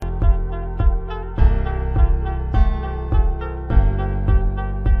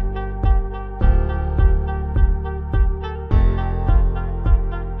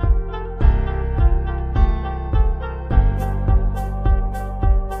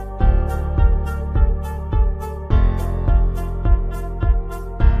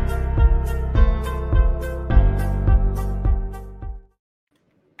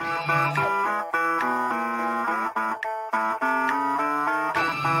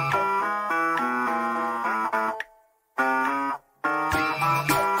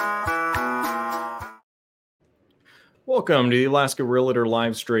Welcome to the Alaska Realtor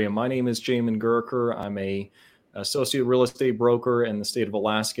live stream. My name is Jamin Gurker. I'm a associate real estate broker in the state of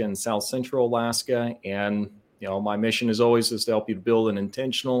Alaska and South Central Alaska. And my mission is always to help you to build an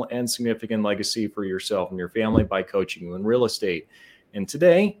intentional and significant legacy for yourself and your family by coaching you in real estate. And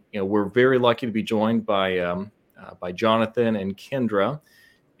today, we're very lucky to be joined by Jonathan and Kendra.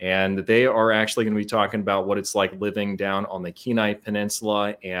 And they are actually going to be talking about what it's like living down on the Kenai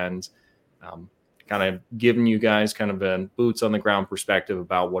Peninsula and kind of giving you guys kind of a boots on the ground perspective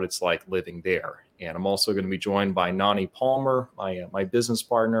about what it's like living there. And I'm also going to be joined by Nani Palmer, my business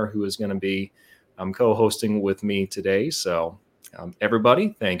partner, who is going to be co-hosting with me today. So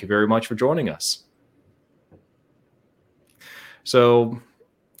everybody, thank you very much for joining us. So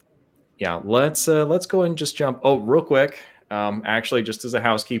yeah, let's go ahead and just jump. Oh, real quick. Actually, just as a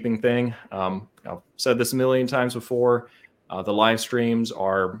housekeeping thing, I've said this a million times before. The live streams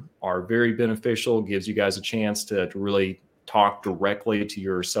are very beneficial, gives you guys a chance to really talk directly to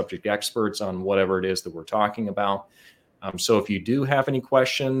your subject experts on whatever it is that we're talking about. So if you do have any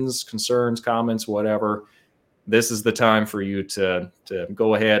questions, concerns, comments, whatever, this is the time for you to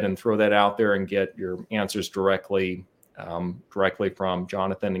go ahead and throw that out there and get your answers directly from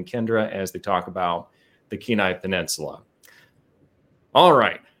Jonathan and Kendra as they talk about the Kenai Peninsula. All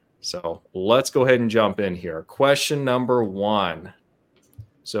right. So let's go ahead and jump in here. Question number one.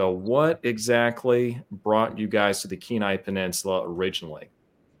 So what exactly brought you guys to the Kenai Peninsula originally?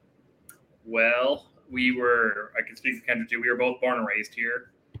 Well, I can speak to Kendra too. We were both born and raised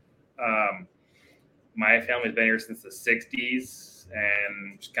here. My family's been here since the 60s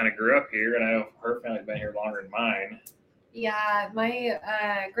and just kind of grew up here. And I know her family's been here longer than mine. Yeah, my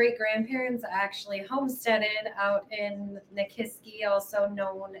great-grandparents actually homesteaded out in Nikiski, also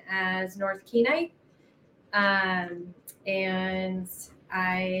known as North Kenai. And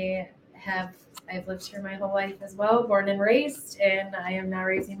I've lived here my whole life as well, born and raised, and I am now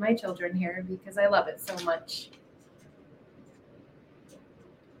raising my children here because I love it so much.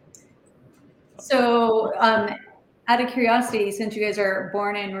 So, out of curiosity, since you guys are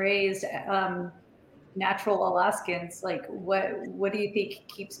born and raised natural Alaskans, like what do you think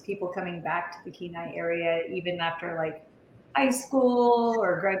keeps people coming back to the Kenai area even after like high school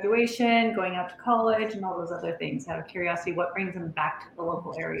or graduation, going out to college and all those other things? Out of curiosity, what brings them back to the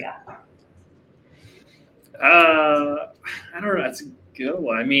local area? I don't know. That's a good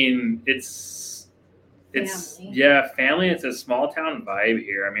one. I mean, it's Family. Yeah, family. It's a small town vibe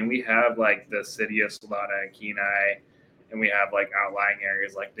here. I mean, we have like the city of Salada and Kenai, and we have like outlying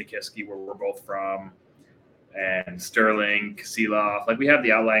areas like Nikiski, where we're both from, and Sterling, Kasilof. Like we have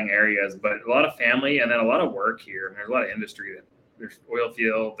the outlying areas, but a lot of family and then a lot of work here. And there's a lot of industry. There's oil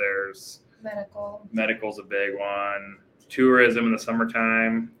field. There's medical's a big one. Tourism in the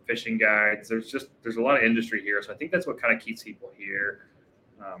summertime, fishing guides. There's a lot of industry here. So I think that's what kind of keeps people here.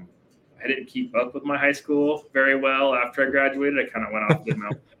 I didn't keep up with my high school very well after I graduated. I kind of went off and did my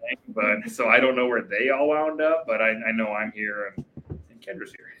own thing. But so I don't know where they all wound up, but I know I'm here and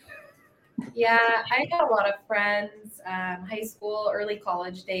Kendra's here. Yeah, I got a lot of friends, high school, early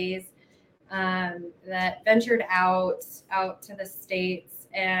college days, that ventured out to the States,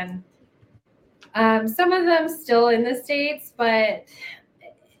 and some of them still in the States, but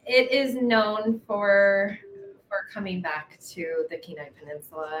it is known for coming back to the Kenai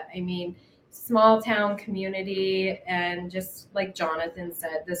Peninsula. I mean, small town community, and just like Jonathan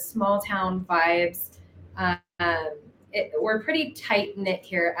said, the small town vibes. We're pretty tight knit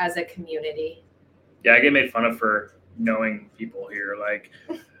here as a community. Yeah, I get made fun of for knowing people here. Like,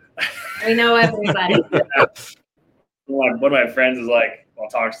 we know everybody. One of my friends is like, I'll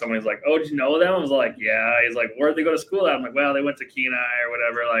talk to someone. He's like, "Oh, did you know them?" I was like, "Yeah." He's like, "Where'd they go to school at?" I'm like, "Well, they went to Kenai or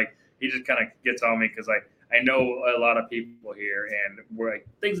whatever." Like, he just kind of gets on me because I know a lot of people here, and we're like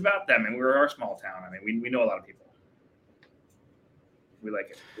things about them, and we're our small town. I mean, we know a lot of people. We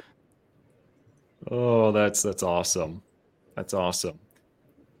like it. Oh, that's awesome. That's awesome.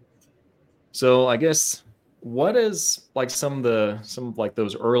 So I guess what is like some of like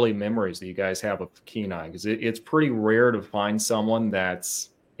those early memories that you guys have of Kenai? Because it's pretty rare to find someone that's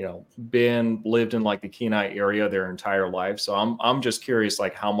lived in like the Kenai area their entire life. So I'm just curious,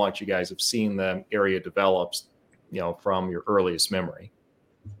 like how much you guys have seen the area develops, from your earliest memory.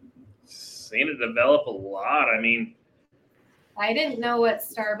 Seen it develop a lot. I mean, I didn't know what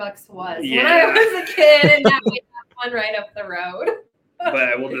Starbucks was Yeah. when I was a kid, and now we have one right up the road. but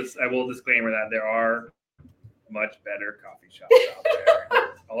I will disclaimer that there are much better coffee shops out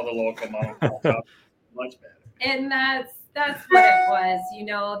there. All the local mom and pop shops, much better. And that's what it was,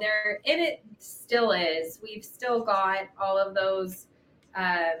 it still is. We've still got all of those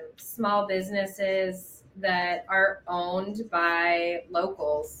small businesses that are owned by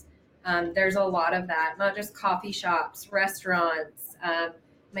locals. There's a lot of that, not just coffee shops, restaurants.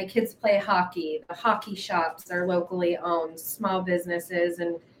 My kids play hockey. The hockey shops are locally owned, small businesses,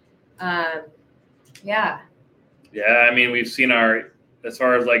 and yeah. Yeah, I mean, we've seen as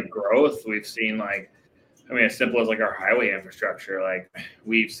far as like growth, we've seen like, I mean, as simple as like our highway infrastructure. Like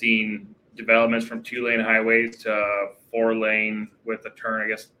we've seen developments from 2-lane highways to 4-lane with a turn, I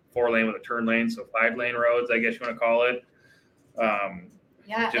guess 4-lane with a turn lane. So 5-lane roads, I guess you want to call it.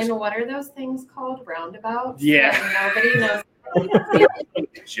 Yeah. And what are those things called? Roundabouts? Yeah. Nobody knows.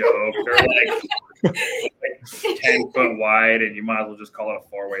 Joke. They're like 10 foot wide and you might as well just call it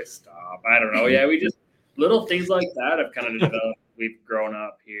a 4-way stop. I don't know. Yeah. We just, little things like that have kind of developed. We've grown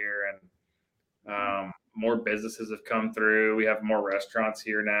up here and more businesses have come through. We have more restaurants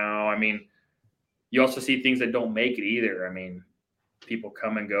here now. I mean, you also see things that don't make it either. I mean, people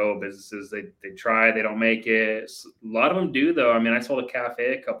come and go, businesses, they try, they don't make it. A lot of them do though. I mean, I sold a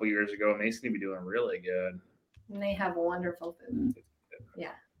cafe a couple years ago and they seem to be doing really good. And they have wonderful food.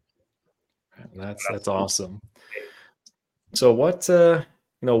 Yeah. That's awesome. So what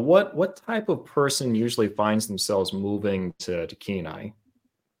type of person usually finds themselves moving to Kenai?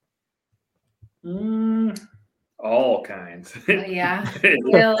 All kinds. Yeah.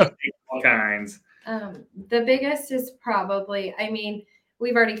 Really? All kinds. The biggest is probably, I mean,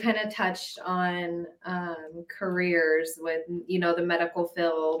 we've already kind of touched on careers with, the medical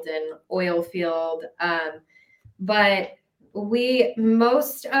field and oil field. But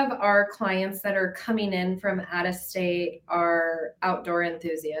most of our clients that are coming in from out of state are outdoor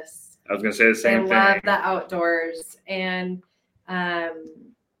enthusiasts. I was going to say the same thing. They love the outdoors. And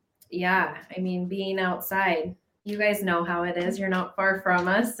yeah, I mean, being outside, you guys know how it is. You're not far from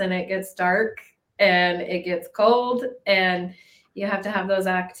us and it gets dark and it gets cold and you have to have those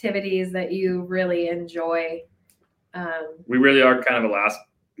activities that you really enjoy. We really are kind of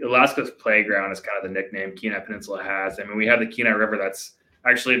Alaska's playground is kind of the nickname Kenai Peninsula has. I mean, we have the Kenai River. That's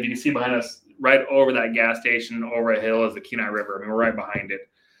actually, if you can see behind us, right over that gas station, over a hill is the Kenai River. I mean, we're right behind it.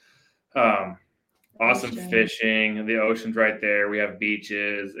 Awesome fishing. The ocean's right there. We have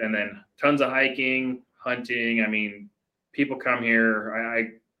beaches and then tons of hiking, hunting. I mean, people come here.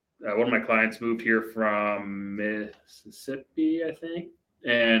 One of my clients moved here from Mississippi, I think.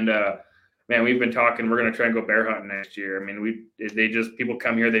 And, man, we've been talking, we're going to try and go bear hunting next year. I mean, people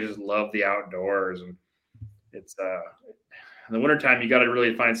come here, they just love the outdoors. And it's, in the wintertime, you got to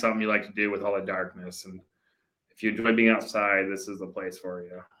really find something you like to do with all the darkness. And if you enjoy being outside, this is the place for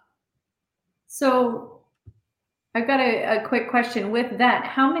you. So I've got a quick question with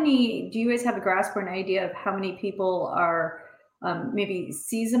that. Do you guys have a grasp or an idea of how many people are maybe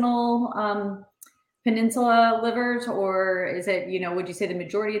seasonal Peninsula livers, or is it, would you say the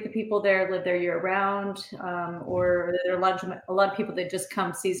majority of the people there live there year round, or are there a lot of people that just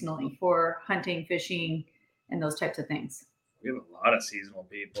come seasonally for hunting, fishing, and those types of things? We have a lot of seasonal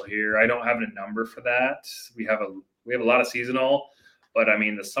people here. I don't have a number for that. We have a lot of seasonal, but I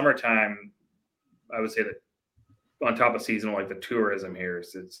mean, the summertime, I would say that on top of seasonal, like the tourism here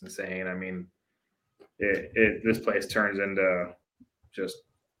it's insane. I mean, this place turns into just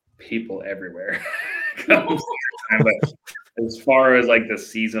people everywhere. But as far as like the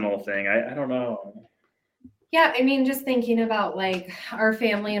seasonal thing, I don't know. Yeah, I mean, just thinking about like our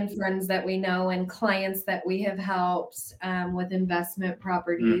family and friends that we know and clients that we have helped with investment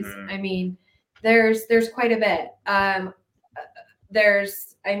properties. Mm-hmm. I mean, there's quite a bit.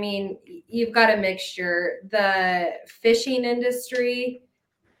 You've got a mixture. The fishing industry,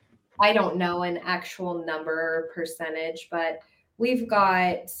 I don't know an actual number or percentage, but we've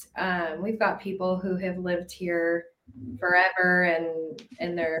got people who have lived here forever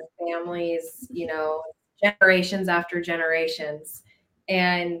and their families, generations after generations,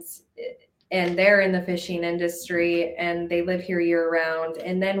 and they're in the fishing industry and they live here year round.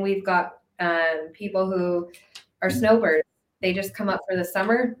 And then we've got people who are snowbirds. They just come up for the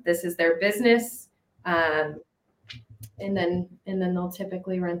summer. This is their business. And then they'll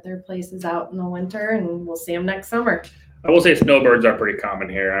typically rent their places out in the winter and we'll see them next summer. I will say snowbirds are pretty common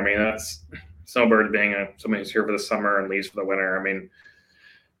here. I mean, that's snowbird being somebody who's here for the summer and leaves for the winter. I mean,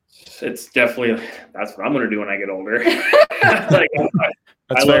 it's definitely, that's what I'm going to do when I get older. That's fair.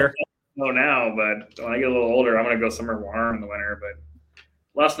 I love snow now, but when I get a little older, I'm going to go somewhere warm in the winter. But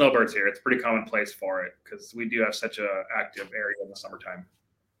a lot of snowbirds here. It's a pretty common place for it because we do have such an active area in the summertime.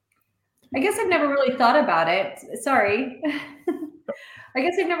 I guess I've never really thought about it. Sorry. I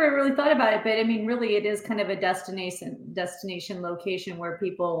guess I've never really thought about it, but I mean, really it is kind of a destination location where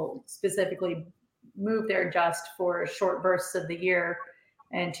people specifically move there just for short bursts of the year.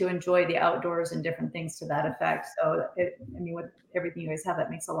 and to enjoy the outdoors and different things to that effect. So, with everything you guys have, that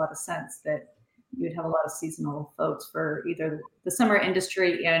makes a lot of sense that you would have a lot of seasonal folks for either the summer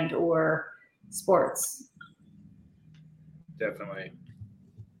industry and or sports. Definitely.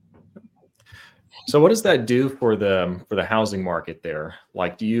 So what does that do for the housing market there?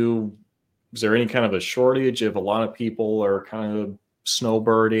 Like, is there any kind of a shortage if a lot of people are kind of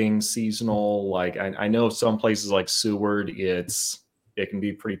snowbirding seasonal? Like I know some places like Seward, it can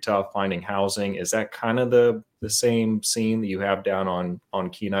be pretty tough finding housing. Is that kind of the same scene that you have down on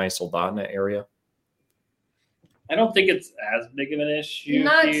Kenai, Soldotna area? I don't think it's as big of an issue.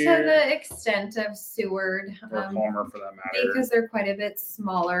 Not here. to the extent of Seward. Or Homer, for that matter. Because they're quite a bit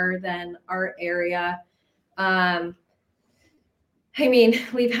smaller than our area. I mean,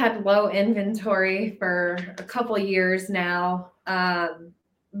 we've had low inventory for a couple years now,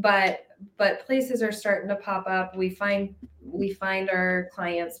 but places are starting to pop up. We find our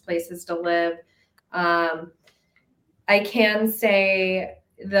clients places to live. I can say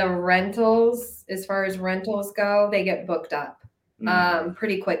the rentals, as far as rentals go, they get booked up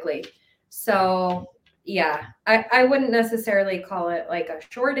pretty quickly. So yeah, I wouldn't necessarily call it like a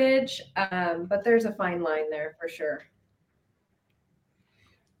shortage, but there's a fine line there for sure.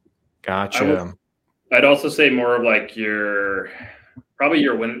 Gotcha. I'd also say more of like your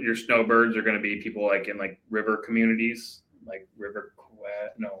snowbirds are going to be people like in like river communities, like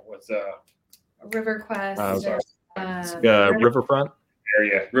Riverquest, Riverfront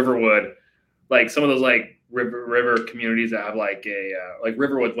area, Riverwood, like some of those like river communities that have like like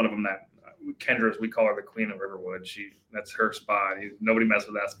Riverwood's one of them that Kendra's, we call her the queen of Riverwood. That's her spot. Nobody mess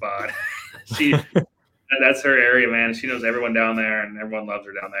with that spot. That's her area, man. She knows everyone down there, and everyone loves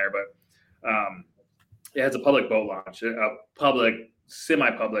her down there. But it has a public boat launch,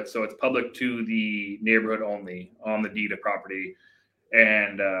 semi-public, so it's public to the neighborhood only on the deed of property,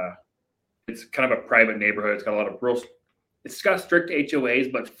 and it's kind of a private neighborhood. It's got a lot of rules. It's got strict HOAs,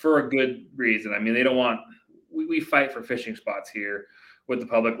 but for a good reason. I mean, they don't want. We fight for fishing spots here with the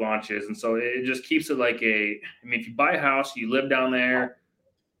public launches, and so it just keeps it like if you buy a house, you live down there.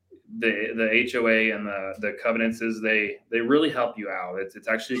 The HOA and the covenants they really help you out. It's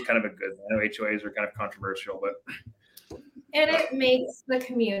actually kind of a good. I know HOAs are kind of controversial, but it makes the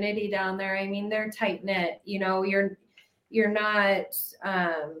community down there. I mean, they're tight knit. You know, you're not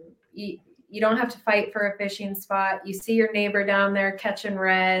you don't have to fight for a fishing spot. You see your neighbor down there catching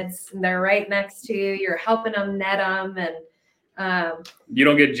reds, and they're right next to you. You're helping them net them, and you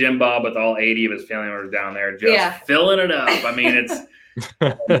don't get Jim Bob with all 80 of his family members down there just filling it up. I mean, it's.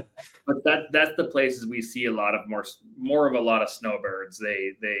 But that's the places we see a lot of more of a lot of snowbirds.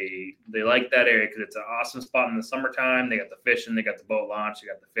 They like that area because it's an awesome spot in the summertime. They got the fishing, they got the boat launch, they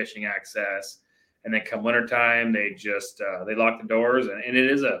got the fishing access, and then come wintertime, they just they lock the doors, and it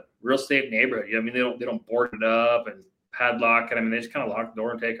is a real safe neighborhood. I mean, they don't board it up and padlock it. I mean, they just kind of lock the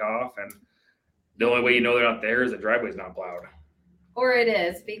door and take off, and the only way you know they're not there is the driveway's not plowed. Or it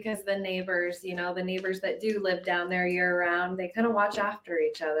is because the neighbors that do live down there year round, they kind of watch after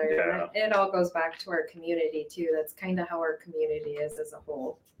each other. Yeah. And it all goes back to our community too. That's kind of how our community is as a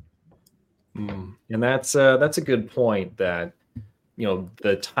whole. And that's a good point that,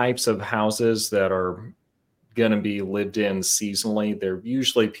 the types of houses that are going to be lived in seasonally, they're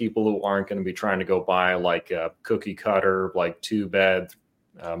usually people who aren't going to be trying to go buy like a cookie cutter, like 3-bed,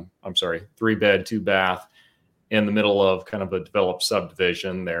 2-bath. In the middle of kind of a developed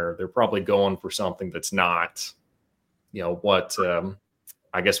subdivision, they're probably going for something that's not, what the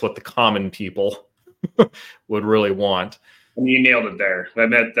common people would really want. I mean, you nailed it there.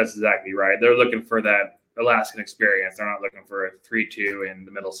 That's exactly right. They're looking for that Alaskan experience. They're not looking for a 3-2 in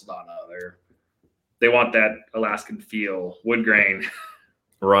the middle of Soldotna. They want that Alaskan feel, wood grain.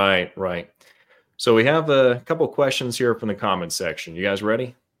 Right. So we have a couple questions here from the comments section. You guys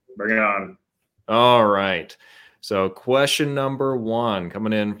ready? Bring it on. All right. So question number 1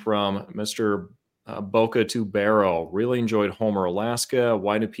 coming in from Mr. Boca Tubero. Really enjoyed Homer, Alaska.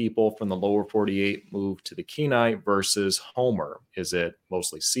 Why do people from the lower 48 move to the Kenai versus Homer? Is it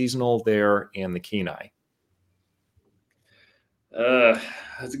mostly seasonal there in the Kenai?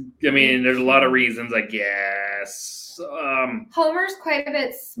 There's a lot of reasons, I guess. Homer's quite a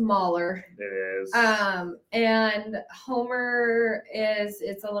bit smaller. It is. And Homer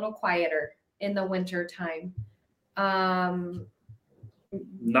it's a little quieter in the winter time. Not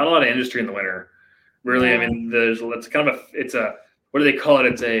a lot of industry in the winter, really. Yeah. I mean, it's kind of what do they call it?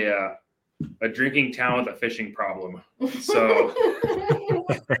 It's a drinking town with a fishing problem. So,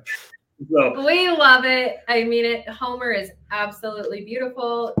 we love it. I mean, Homer is absolutely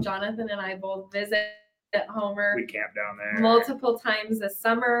beautiful. Jonathan and I both visit at Homer. We camp down there multiple times this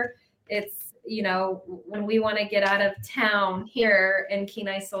summer. It's, when we want to get out of town here in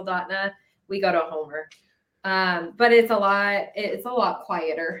Kenai Soldotna, we go to Homer. But it's a lot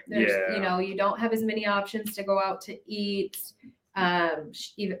quieter. There's, you don't have as many options to go out to eat,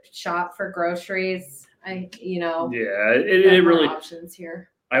 even shop for groceries. It really options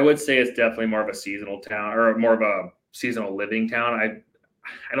here. I would say it's definitely more of a seasonal town, or more of a seasonal living town.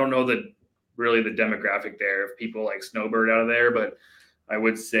 I don't know the demographic there if people like snowbird out of there, but I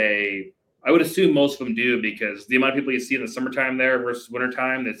would assume most of them do, because the amount of people you see in the summertime there versus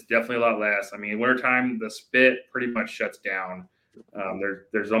wintertime, it's definitely a lot less. I mean, wintertime, the spit pretty much shuts down.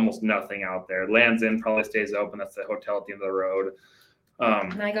 There's almost nothing out there. Land's End probably stays open. That's the hotel at the end of the road.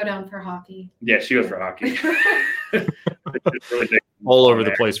 And I go down for hockey. Yeah, she goes for hockey. Really all over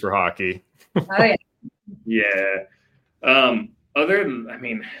the place for hockey. Oh yeah. Yeah. Other than that,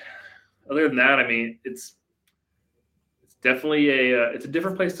 it's definitely it's a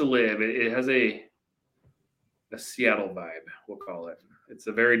different place to live. It has a Seattle vibe, we'll call it. It's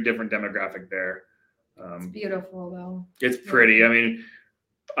a very different demographic there. It's beautiful though. It's pretty. I mean,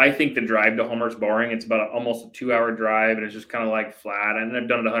 I think the drive to Homer's boring. It's about almost a 2-hour drive, and it's just kind of like flat. And I've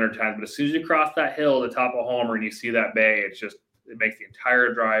done it 100 times, but as soon as you cross that hill, the top of Homer, and you see that bay, it makes the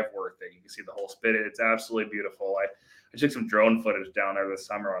entire drive worth it. You can see the whole spit. It's absolutely beautiful. I took some drone footage down there this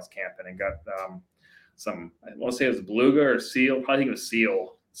summer when I was camping, and got some, I want to say it was beluga or seal. Probably think it was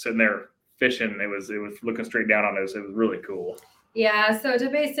seal sitting there fishing. It was looking straight down on us. It was really cool. Yeah. So to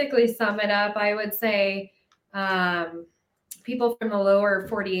basically sum it up, I would say, people from the lower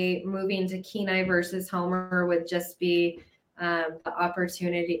 48 moving to Kenai versus Homer would just be the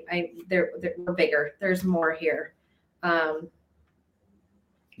opportunity. We're bigger. There's more here. Homer's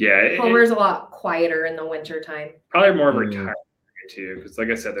a lot quieter in the wintertime. Probably more of a retirement too, because like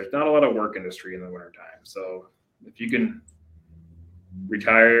I said, there's not a lot of work industry in the wintertime. So if you can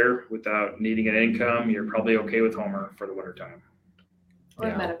retire without needing an income, you're probably okay with Homer for the wintertime.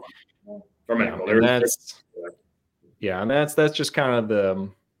 Or medical. For medical. And that's just kind of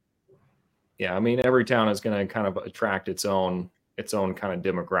every town is going to kind of attract its own kind of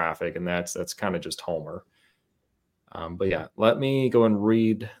demographic, and that's kind of just Homer. But yeah, let me go and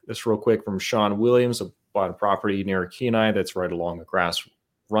read this real quick from Sean Williams. Bought a property near Kenai that's right along the grass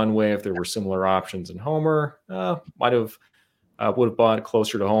runway. If there were similar options in Homer, would have bought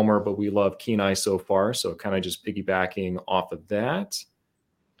closer to Homer, but we love Kenai so far. So kind of just piggybacking off of that.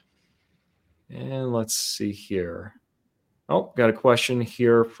 And let's see here. Oh, got a question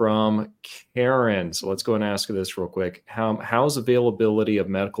here from Karen. So let's go and ask her this real quick. How's availability of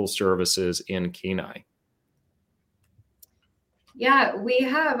medical services in Kenai? Yeah, we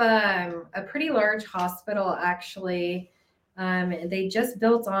have a pretty large hospital, actually. They just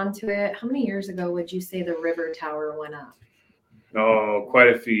built onto it. How many years ago would you say the River Tower went up? Oh, quite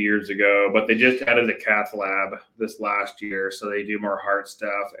a few years ago, but they just added a cath lab this last year, so they do more heart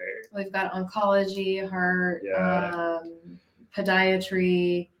stuff. We've got oncology, heart,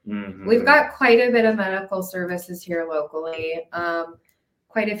 podiatry. Mm-hmm. We've got quite a bit of medical services here locally.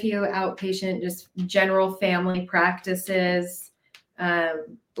 Quite a few outpatient, just general family practices.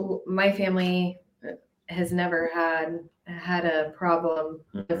 My family has never had a problem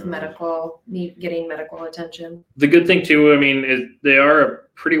with getting medical attention. The good thing too, is they are a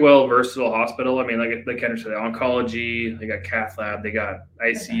pretty well versatile hospital. Like Kendra said, oncology, they got cath lab, they got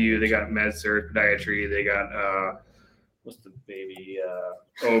ICU, they got med surg, podiatry, they got what's the baby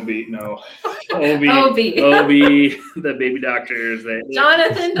OB? No, OB, the baby doctors.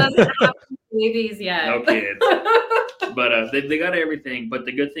 Jonathan doesn't have babies yet. No kids, but they got everything. But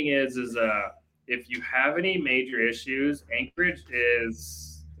the good thing is if you have any major issues, Anchorage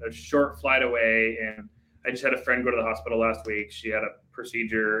is a short flight away. And I just had a friend go to the hospital last week. She had a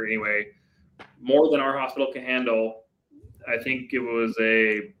procedure anyway, more than our hospital can handle. I think it was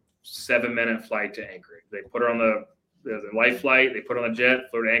a 7-minute flight to Anchorage. They put her on the light flight. They put her on the jet,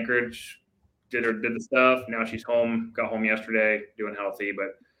 flew to Anchorage, did the stuff. Now she's home, got home yesterday, doing healthy.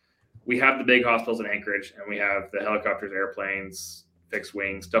 But we have the big hospitals in Anchorage, and we have the helicopters, airplanes, fixed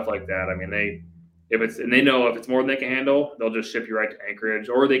wings, stuff like that. They know if it's more than they can handle, they'll just ship you right to Anchorage,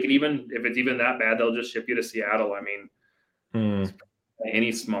 or they can even, if it's even that bad, they'll just ship you to Seattle.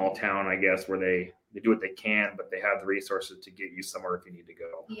 Any small town, I guess, where they do what they can, but they have the resources to get you somewhere if you need to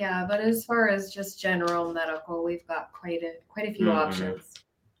go. Yeah, but as far as just general medical, we've got quite a few options.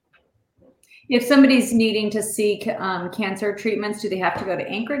 If somebody's needing to seek cancer treatments, do they have to go to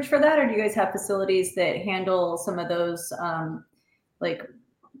Anchorage for that, or do you guys have facilities that handle some of those like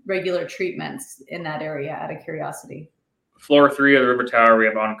regular treatments in that area, out of curiosity? floor 3 of the River Tower, we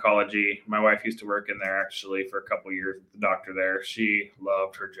have oncology. My wife used to work in there actually for a couple of years with the doctor there. She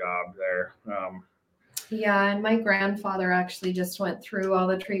loved her job there. Yeah, and my grandfather actually just went through all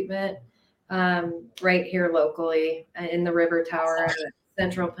the treatment right here locally in the River Tower at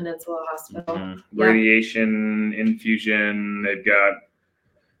Central Peninsula Hospital. Mm-hmm. Radiation, infusion,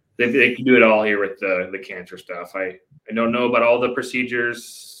 they can do it all here with the cancer stuff. I don't know about all the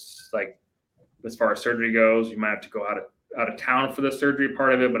procedures, like as far as surgery goes. You might have to go out of town for the surgery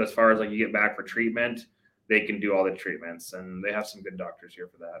part of it, but as far as like you get back for treatment, they can do all the treatments, and they have some good doctors here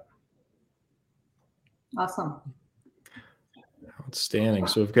for that. Awesome. Outstanding.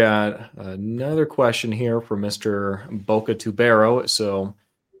 So we've got another question here from Mr. Boca Tubero. So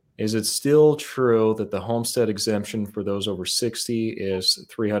is it still true that the homestead exemption for those over 60 is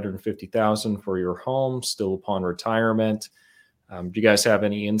 $350,000 for your home still upon retirement? Do you guys have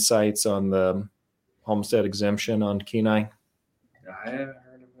any insights on the homestead exemption on Kenai? I haven't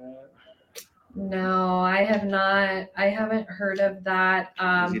heard of that. No, I have not. I haven't heard of that.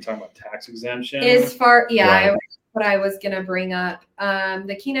 Is he talking about tax exemption? As far, yeah, Right. what I was going to bring up.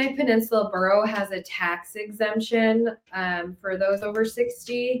 The Kenai Peninsula Borough has a tax exemption for those over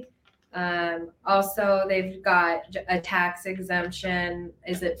 60. Also, they've got a tax exemption.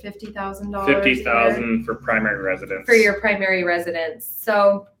 Is it $50,000? $50,000 for primary residence. For your primary residence.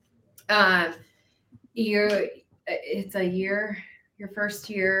 So, it's a year. Your first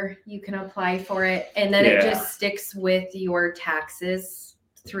year, you can apply for it, and then it just sticks with your taxes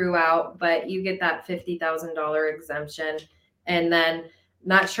throughout. But you get that $50,000 exemption, and then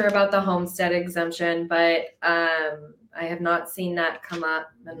not sure about the homestead exemption, but I have not seen that come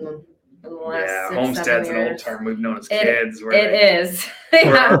up in the last 6, homestead's 7 an old years. term we've known as kids. It is.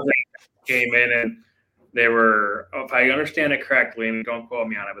 Yeah. Came in and they were, if I understand it correctly, and don't quote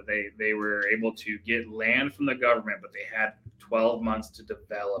me on it, but they were able to get land from the government, but they had 12 months to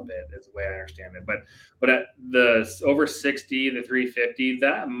develop it, is the way I understand it. But at the over 60, the 350,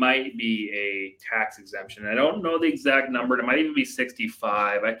 that might be a tax exemption. I don't know the exact number. It might even be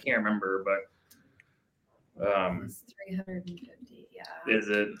 65. I can't remember, but It's 350. Yeah. is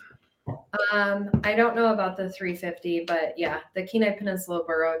it? I don't know about the 350, but yeah, the Kenai Peninsula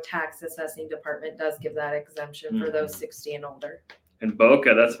Borough Tax Assessing Department does give that exemption for those 60 and older. And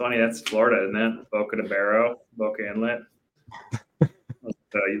Boca, that's funny. That's Florida, isn't it? Boca de Barrow, Boca Inlet. I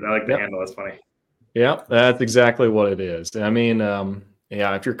like the handle. That's funny. Yeah, that's exactly what it is. I mean,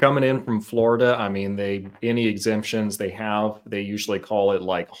 yeah, if you're coming in from Florida, I mean, any exemptions they have, they usually call it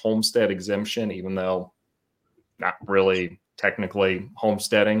like homestead exemption, even though not really technically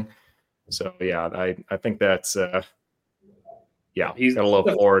homesteading. So yeah, I think that's yeah, gotta love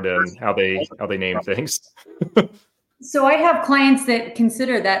Florida and how they name things. So I have clients that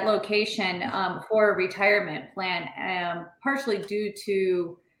consider that location for a retirement plan, partially due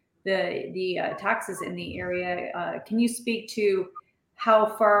to the taxes in the area. Can you speak to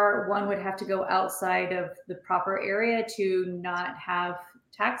how far one would have to go outside of the proper area to not have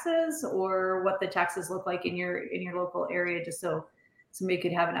taxes, or what the taxes look like in your local area, just so somebody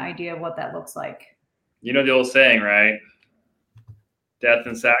could have an idea of what that looks like? You know the old saying, right? Death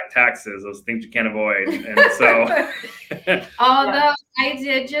and taxes, those things you can't avoid. And so although I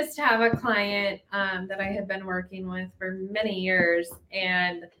did just have a client that I had been working with for many years,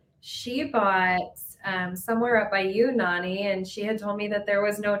 and she bought somewhere up by you, Nani, and she had told me that there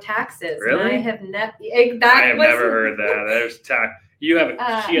was no taxes. Really? And I have never heard that. There's tax. She has a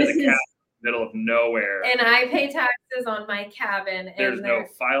cabin in the middle of nowhere, and I pay taxes on my cabin. There's and no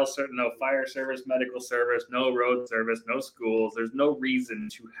fire service, medical service, no road service, no schools. There's no reason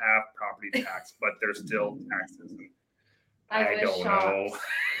to have property tax, but there's still taxes. I don't know.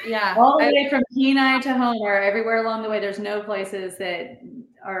 Yeah, all the way from Kenai to Homer, everywhere along the way, there's no places that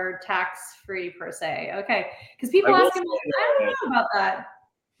are tax free per se. Okay, because people ask me, I don't know about that.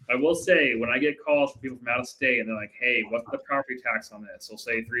 I will say, when I get calls from people from out of state and they're like, "Hey, what's the property tax on this?" They'll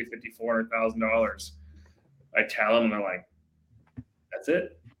say $350,000-$400,000. I tell them, and they're like, "That's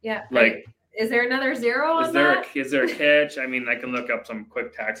it." Yeah. Like, is there another zero on that? Is there a catch? I mean, I can look up some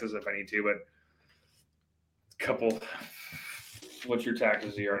quick taxes if I need to, but what's your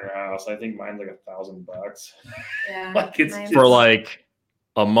taxes a year on your house? I think mine's like $1,000. Yeah. Like it's for like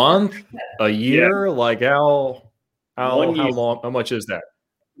a month, a year, like how long? How much is that?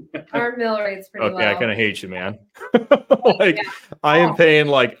 Our mill rate's pretty low. Okay, I kind of hate you, man. Like I am paying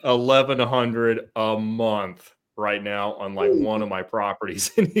like $1,100 a month right now on like one of my properties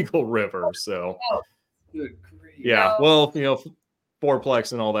in Eagle River. So good grief. Yeah, well,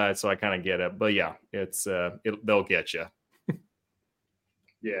 fourplex and all that, so I kind of get it. But yeah, it's they'll get you.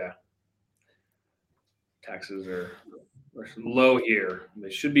 Yeah. Taxes are We're low here. They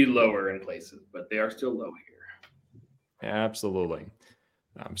should be lower in places, but they are still low here. Absolutely.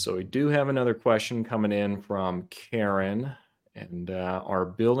 So we do have another question coming in from Karen. And are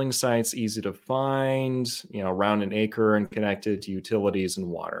building sites easy to find, around an acre and connected to utilities and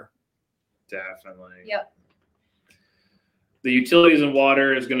water? Definitely. Yep. The utilities and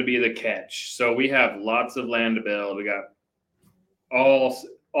water is going to be the catch. So we have lots of land to build. We got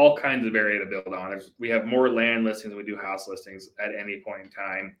all kinds of area to build on. We have more land listings than we do house listings at any point in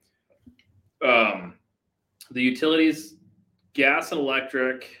time. The utilities, gas and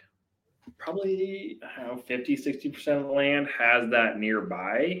electric, probably 50-60% of the land has that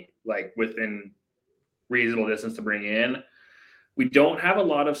nearby, like within reasonable distance to bring in. We don't have a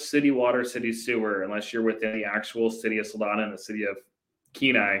lot of city water, city sewer, unless you're within the actual city of Salina and the city of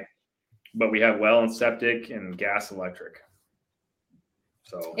Kenai. But we have well and septic and gas and electric.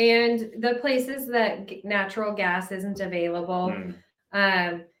 So, and the places that natural gas isn't available,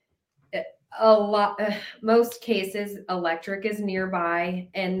 most cases electric is nearby,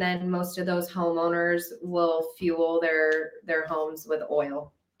 and then most of those homeowners will fuel their homes with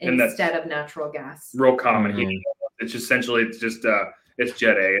oil instead of natural gas. Real common heating. It's essentially it's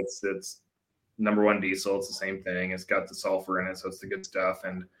Jet A. It's number one diesel. It's the same thing. It's got the sulfur in it, so it's the good stuff,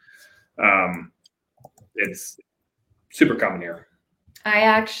 and it's super common here. I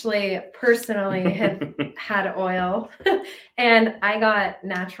actually personally have had oil, and I got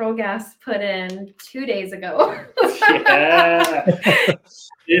natural gas put in 2 days ago. Yeah,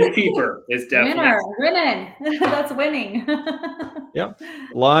 it's cheaper. It's definitely winning. That's winning. Yep,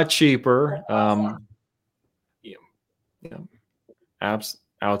 a lot cheaper. Awesome.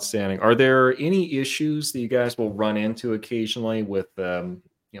 Outstanding. Are there any issues that you guys will run into occasionally with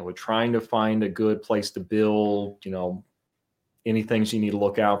with trying to find a good place to build? Any things you need to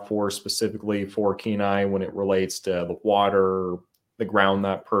look out for specifically for Kenai when it relates to the water, the ground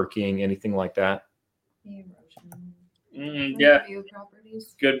not perking, anything like that? Yeah,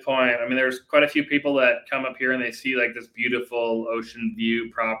 good point. I mean, there's quite a few people that come up here and they see like this beautiful ocean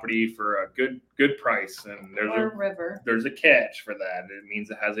view property for a good price, and there's a catch for that. It means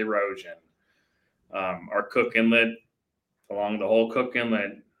it has erosion. Our Cook Inlet, along the whole Cook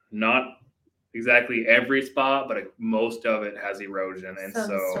Inlet, not exactly every spot, but most of it has erosion, and some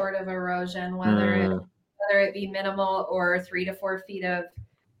sort of erosion, whether it be minimal or 3 to 4 feet of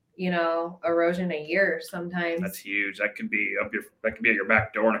erosion a year. Sometimes that's huge. That could be at your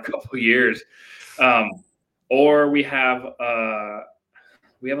back door in a couple of years. Or we have a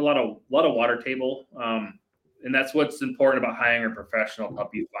lot of water table, and that's what's important about hiring a professional to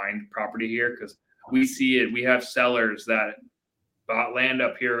help you find property here, because we see it. We have sellers that bought land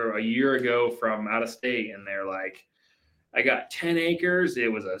up here a year ago from out of state, and they're like, I got 10 acres.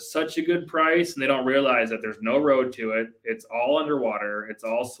 It was such a good price. And they don't realize that there's no road to it. It's all underwater. It's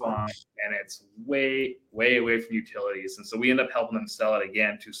all swamp, and it's way, way away from utilities. And so we end up helping them sell it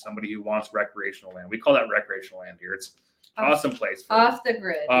again to somebody who wants recreational land. We call that recreational land here. It's an awesome place. Off the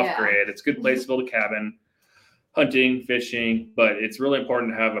grid. It's a good place to build a cabin, hunting, fishing, but it's really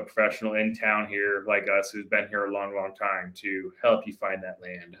important to have a professional in town here like us who's been here a long, long time to help you find that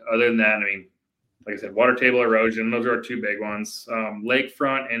land. Other than that, I mean, like I said, water table erosion, those are our two big ones.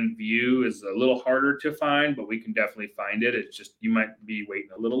 Lakefront and view is a little harder to find, but we can definitely find it. It's just you might be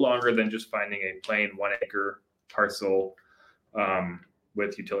waiting a little longer than just finding a plain 1 acre parcel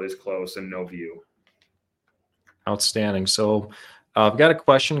with utilities close and no view. Outstanding. So I've got a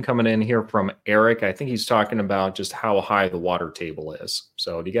question coming in here from Eric. I think he's talking about just how high the water table is.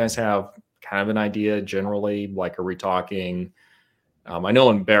 So do you guys have kind of an idea generally? Like, are we talking, I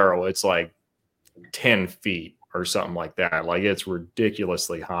know in Barrow, it's like 10 feet or something like that. Like, it's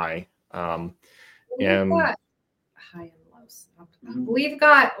ridiculously high. We've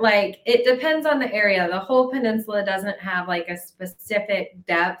got like, it depends on the area. The whole peninsula doesn't have like a specific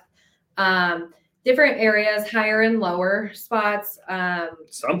depth. Different areas, higher and lower spots.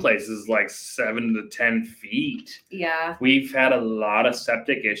 Some places like 7 to 10 feet. Yeah. We've had a lot of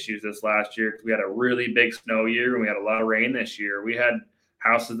septic issues this last year. We had a really big snow year, and we had a lot of rain this year. We had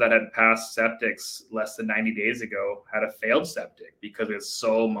houses that had passed septics less than 90 days ago had a failed septic because there's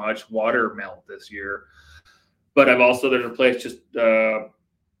so much water melt this year. But there's a place just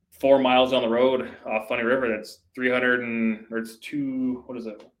 4 miles down the road off Funny River that's drill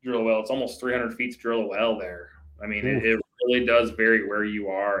a well. It's almost 300 feet to drill a well there. I mean, it really does vary where you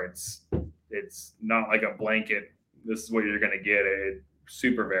are. It's not like a blanket. This is what you're going to get. It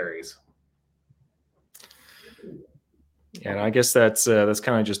super varies. And I guess that's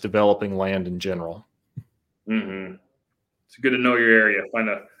kind of just developing land in general. Mm-hmm. It's good to know your area. Find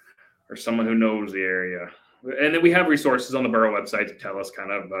or someone who knows the area. And then we have resources on the borough website to tell us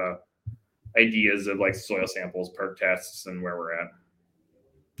kind of ideas of like soil samples, perk tests, and where we're at.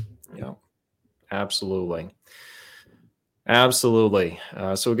 Yeah, absolutely. Absolutely.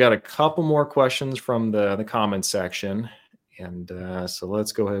 So we got a couple more questions from the comment section. And so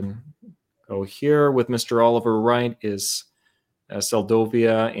let's go ahead and go here with Mr. Oliver Wright is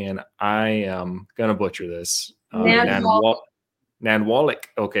Seldovia, and I am going to butcher this. Nanwalik.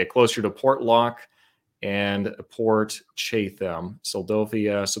 Okay, closer to Port Locke and Port Chatham.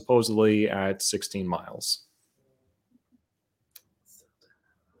 Seldovia, supposedly at 16 miles.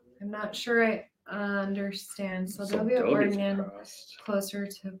 I'm not sure I understand. Seldovia or closer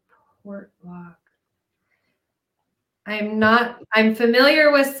to Port Locke. I'm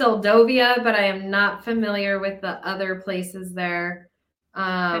familiar with Seldovia, but I am not familiar with the other places there.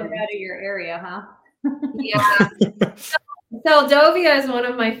 Kind of out of your area, huh? Yeah. Seldovia is one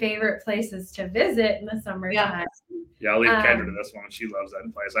of my favorite places to visit in the summertime. Yeah, I'll leave Kendra to this one. She loves that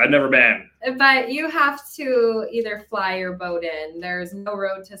place. I've never been. But you have to either fly or boat in. There's no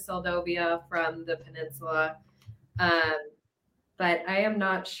road to Seldovia from the peninsula. But I am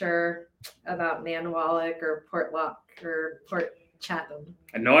not sure about Nanwalik or Port Locke or Port Chatham.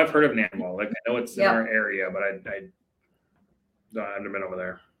 I know I've heard of Nanwalik. I know it's in our area, but I've never been over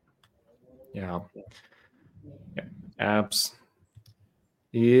there. Yeah. Abs.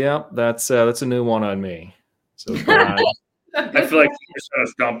 Yep, that's a new one on me. So I feel like she was trying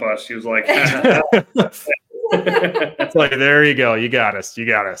to stump us. She was like, it's like, there you go. You got us.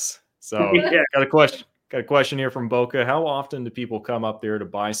 So got a question here from Boca. How often do people come up there to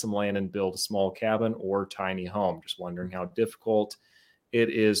buy some land and build a small cabin or tiny home? Just wondering how difficult it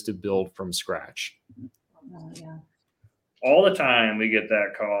is to build from scratch. All the time we get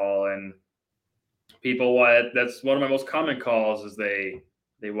that call, and people, that's one of my most common calls is they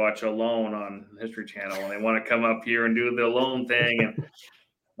watch Alone on History Channel and they want to come up here and do the Alone thing, and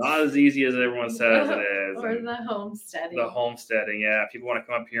not as easy as everyone says it is. Or the homesteading. The homesteading, yeah. People want to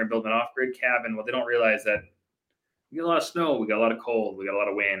come up here and build an off-grid cabin. Well, they don't realize that we got a lot of snow, we got a lot of cold, we got a lot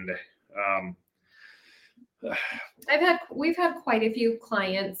of wind. We've had quite a few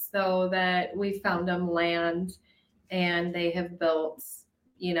clients though that we found them land and they have built,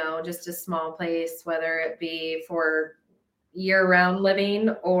 just a small place, whether it be for year-round living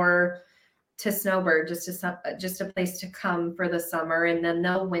or to snowbird, just a place to come for the summer, and then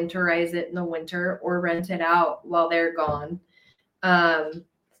they'll winterize it in the winter or rent it out while they're gone.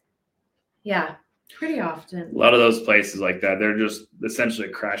 Pretty often. A lot of those places like that, they're just essentially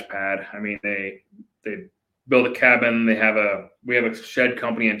a crash pad. I mean, they build a cabin. We have a shed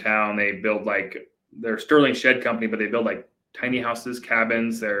company in town. They build they're Sterling Shed Company, but they build tiny houses,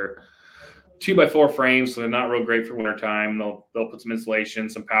 cabins. They're 2x4 frames, so they're not real great for wintertime. They'll put some insulation,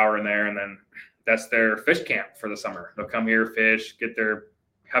 some power in there, and then that's their fish camp for the summer. They'll come here, fish,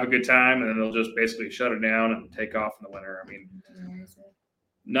 have a good time, and then they'll just basically shut it down and take off in the winter. I mean,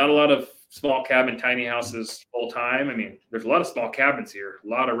 not a lot of small cabin, tiny houses full time. I mean, there's a lot of small cabins here, a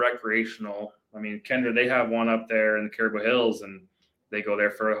lot of recreational. I mean, Kendra, they have one up there in the Caribou Hills, and they go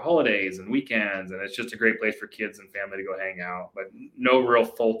there for holidays and weekends, and it's just a great place for kids and family to go hang out, but no real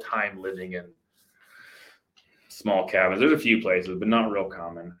full-time living in small cabins. There's a few places, but not real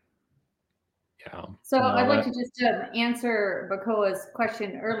common. Yeah. So I'd like to just answer Bakoa's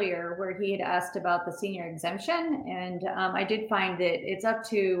question earlier where he had asked about the senior exemption. And I did find that it's up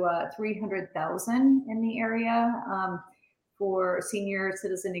to 300,000 in the area for senior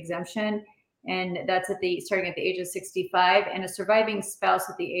citizen exemption. And that's starting at the age of 65 and a surviving spouse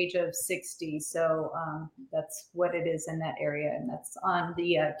at the age of 60. So that's what it is in that area. And that's on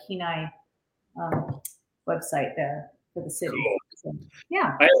the Kenai website there for the city. Cool. So,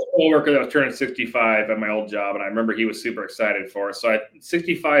 yeah. I had a coworker that was turning 65 at my old job, and I remember he was super excited for it. So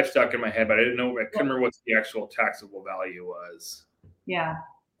 65 stuck in my head, but I couldn't remember what the actual taxable value was. Yeah,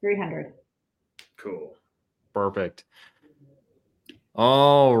 300. Cool. Perfect.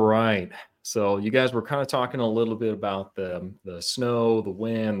 All right. So you guys were kind of talking a little bit about the snow, the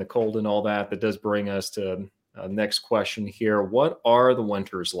wind, the cold, and all that. That does bring us to next question here. What are the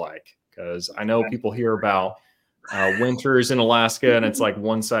winters like? Because I know people hear about winters in Alaska, and it's like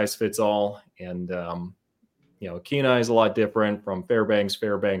one size fits all. And Kenai is a lot different from Fairbanks.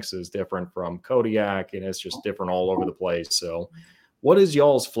 Fairbanks is different from Kodiak, and it's just different all over the place. So, what is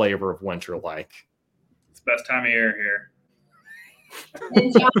y'all's flavor of winter like? It's the best time of year here.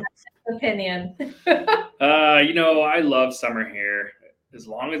 In John's opinion. I love summer here as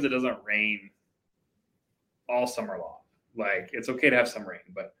long as it doesn't rain all summer long. Like, it's okay to have some rain,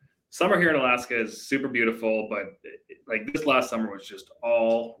 but summer here in Alaska is super beautiful, but like this last summer was just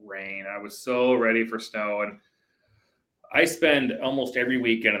all rain. I was so ready for snow, and I spend almost every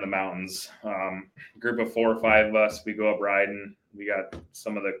weekend in the mountains. Group of 4 or 5 of us, we go up riding. We got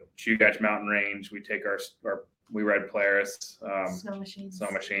some of the Chugach mountain range. We take we ride Polaris. Snow machines. Snow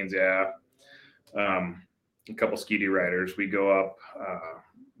machines, yeah. A couple ski riders. We go up,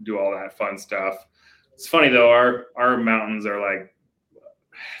 do all that fun stuff. It's funny though, our mountains are like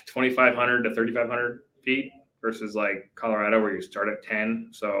 2,500 to 3,500 feet versus like Colorado where you start at 10.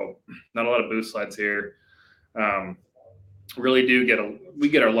 So not a lot of boost sleds here. Really do we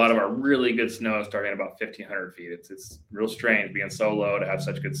get a lot of our really good snow starting at about 1,500 feet. It's real strange being so low to have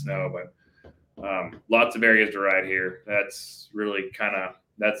such good snow, but lots of areas to ride here. That's really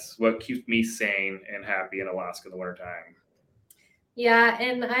that's what keeps me sane and happy in Alaska in the wintertime. Yeah,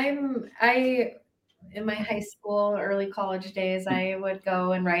 and I in my high school, early college days, I would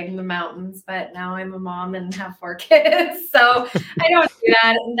go and ride in the mountains, but now I'm a mom and have 4 kids, so I don't do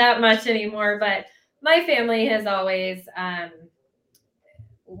that much anymore. But my family has always,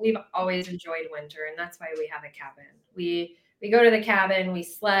 we've always enjoyed winter, and that's why we have a cabin. We go to the cabin, we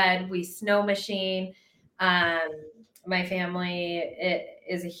sled, we snow machine. My family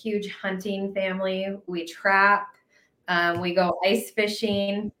is a huge hunting family. We trap, we go ice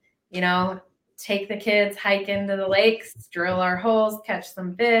fishing, take the kids, hike into the lakes, drill our holes, catch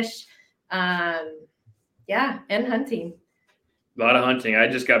some fish. And hunting. A lot of hunting. I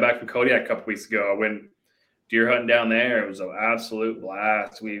just got back from Kodiak a couple weeks ago. I went deer hunting down there. It was an absolute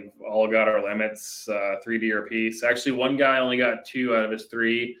blast. We've all got our limits, 3 deer apiece. Actually, one guy only got 2 out of his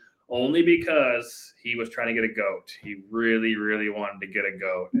 3, only because he was trying to get a goat. He really, really wanted to get a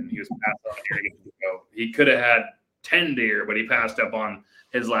goat, and he was passed on here to get the goat. He could have had 10 deer, but he passed up on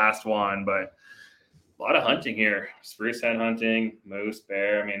his last one. But a lot of hunting here. Spruce hen hunting, moose,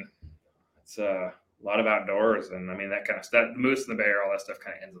 bear. I mean, it's a lot of outdoors, and I mean that kind of stuff. The moose and the bear, all that stuff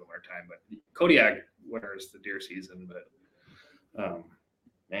kind of ends in the winter time. But Kodiak winter is the deer season. But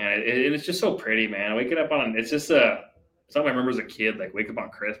man, it's just so pretty, man. Waking up on it's just something I remember as a kid, like wake up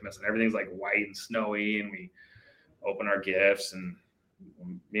on Christmas and everything's like white and snowy, and we open our gifts, and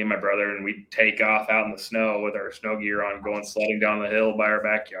me and my brother, and we take off out in the snow with our snow gear on, going sledding down the hill by our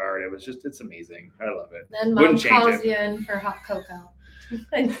backyard. It's amazing. I love it. Then mom calls you in for hot cocoa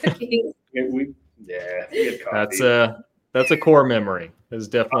and cookies. Good coffee. That's a core memory. It's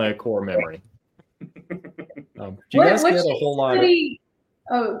definitely a core memory. Do you guys get a whole lot of?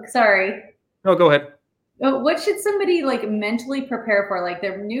 Oh, sorry. No, go ahead. What should somebody like mentally prepare for? Like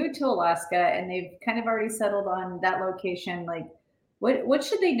they're new to Alaska and they've kind of already settled on that location. Like what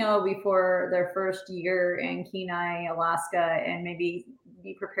should they know before their first year in Kenai, Alaska, and maybe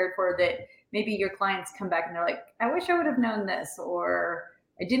be prepared for that? Maybe your clients come back and they're like, I wish I would have known this, or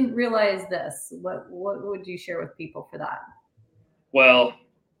I didn't realize this. What would you share with people for that? Well,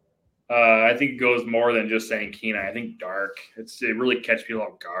 I think it goes more than just saying Kenai. I think dark. It really catches people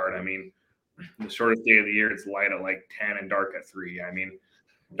off guard. I mean, the shortest day of the year, it's light at like 10 and dark at 3. I mean,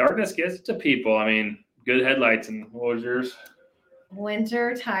 darkness gets to people. I mean, good headlights. And what was yours?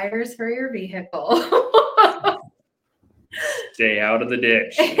 Winter tires for your vehicle. Stay out of the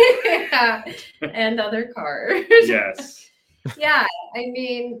ditch. Yeah, and other cars. Yes. Yeah, I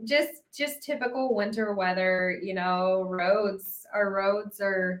mean, just typical winter weather. Roads. Our roads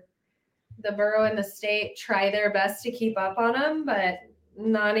are the borough and the state try their best to keep up on them, but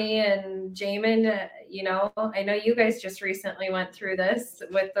Nani and Jamin, I know you guys just recently went through this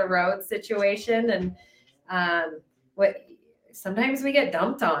with the road situation, and sometimes we get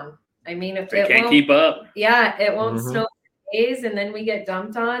dumped on. I mean, if they can't keep up, it won't snow for days, and then we get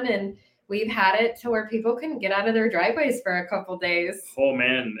dumped on, and we've had it to where people couldn't get out of their driveways for a couple days. Oh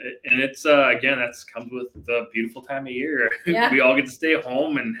man, and it's again, that's comes with the beautiful time of year. Yeah. We all get to stay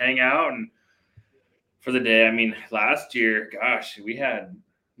home and hang out and for the day. I mean, last year, gosh, we had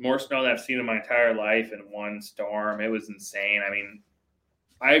more snow than I've seen in my entire life in one storm. It was insane. I mean,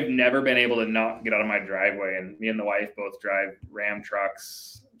 I've never been able to not get out of my driveway, and me and the wife both drive Ram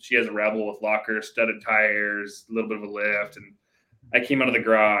trucks. She has a Rebel with lockers, studded tires, a little bit of a lift, and I came out of the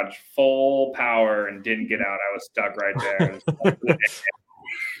garage full power and didn't get out. I was stuck right there.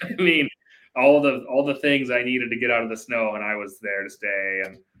 I mean, all the things I needed to get out of the snow, and I was there to stay.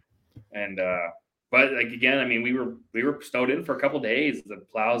 But like again, I mean, we were snowed in for a couple of days. The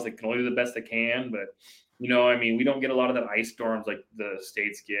plows, they can only do the best they can, but I mean, we don't get a lot of that ice storms like the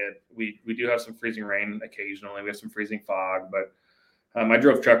states get. We do have some freezing rain occasionally. We have some freezing fog, but I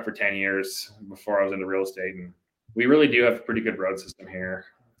drove truck for 10 years before I was into real estate, and we really do have a pretty good road system here.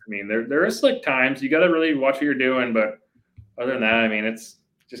 I mean, there are slick times. You got to really watch what you're doing, but other than that, I mean, it's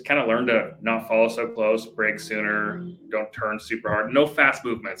just kind of learn to not follow so close, brake sooner, don't turn super hard. No fast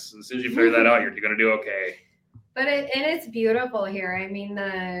movements. As soon as you figure that out, you're going to do okay. But it's beautiful here. I mean,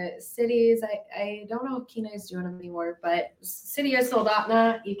 the cities, I don't know if Kenai's doing them anymore, but city of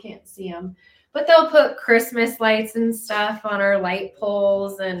Soldotna, you can't see them. But they'll put Christmas lights and stuff on our light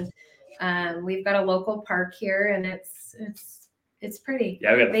poles. And we've got a local park here, and it's pretty.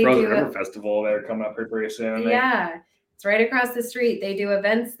 Yeah, we got the Frozen River Festival there coming up here pretty soon. Yeah, it's right across the street. They do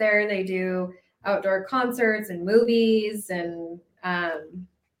events there. They do outdoor concerts and movies and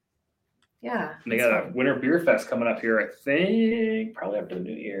yeah. And they got a Winter Beer Fest coming up here, I think, probably after the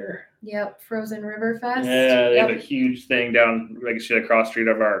new year. Yep, Frozen River Fest. Yeah, they have a huge thing down, like across the street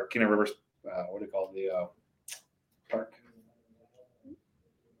of our Kenai River, what do you call it, the park?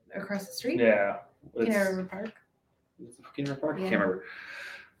 Across the street? Yeah. Kenai River Park. Is it Kenai River Park? Yeah. I can't remember.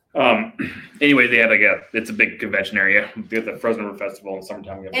 Anyway, they have it's a big convention area. They have the Frozen River Festival in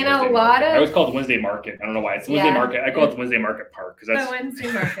summertime. And a lot of, I always call it the Wednesday Market. I don't know why it's the Wednesday Market. I call it the Wednesday Market Park because that's the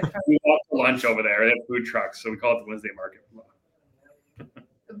Wednesday Market Park. We walk for lunch over there. They have food trucks, so we call it the Wednesday Market.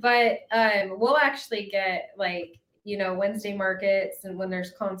 But we'll actually get Wednesday markets and when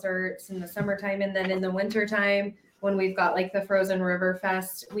there's concerts in the summertime, and then in the wintertime when we've got like the Frozen River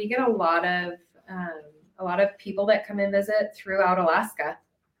Fest, we get a lot of people that come and visit throughout Alaska.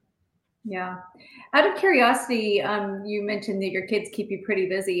 Yeah. Out of curiosity, you mentioned that your kids keep you pretty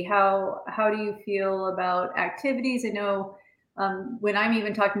busy. How do you feel about activities? I know when I'm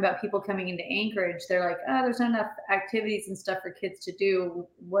even talking about people coming into Anchorage, they're like, oh, there's not enough activities and stuff for kids to do.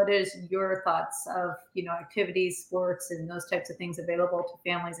 What is your thoughts of, activities, sports, and those types of things available to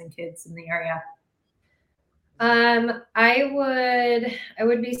families and kids in the area? I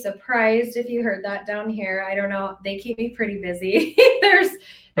would be surprised if you heard that down here. I don't know. They keep me pretty busy.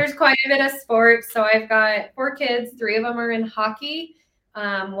 There's quite a bit of sports. So I've got 4 kids. 3 of them are in hockey.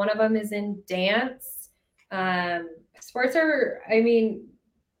 One of them is in dance. Sports are,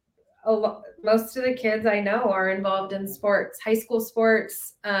 most of the kids I know are involved in sports, high school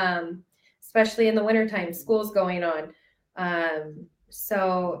sports, especially in the wintertime, school's going on.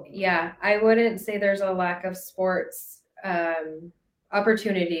 So yeah, I wouldn't say there's a lack of sports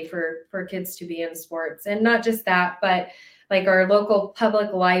opportunity for kids to be in sports. And not just that, but like our local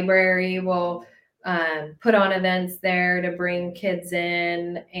public library will put on events there to bring kids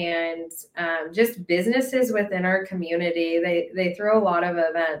in, and just businesses within our community. They throw a lot of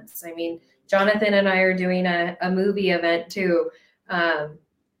events. Jonathan and I are doing a movie event too.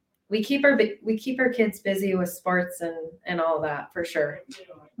 We keep our kids busy with sports and all that for sure.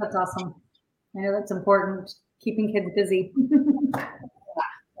 That's awesome. I know that's important. Keeping kids busy.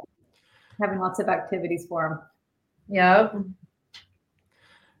 Having lots of activities for them. Yep.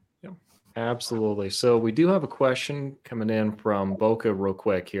 Yeah, absolutely. So we do have a question coming in from Boca real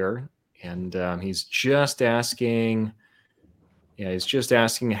quick here. And he's just asking,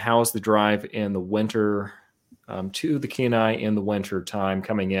 how's the drive in the winter to the Kenai in the winter time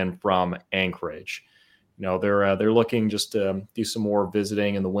coming in from Anchorage. They're looking just to do some more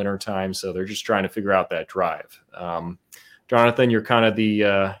visiting in the winter time, so they're just trying to figure out that drive. Jonathan, you're kind of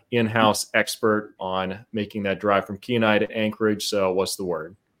the in-house expert on making that drive from Kenai to Anchorage, so what's the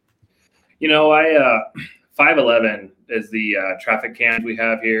word? 511 is the traffic cams we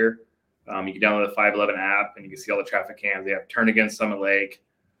have here. You can download the 511 app and you can see all the traffic cams. They have Turn Against Summit Lake,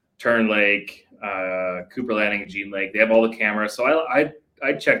 Turn Lake, Cooper Landing, and Jean Lake. They have all the cameras. So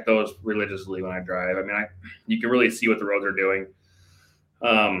I check those religiously when I drive. You can really see what the roads are doing.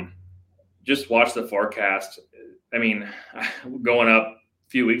 Just watch the forecast. Going up a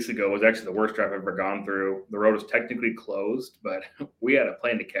few weeks ago was actually the worst drive I've ever gone through. The road was technically closed, but we had a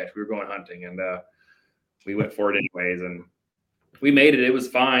plane to catch. We were going hunting, and we went for it anyways. And we made it. It was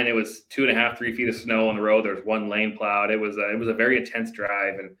fine. It was 2.5, 3 feet of snow on the road. There was 1 lane plowed. It was a very intense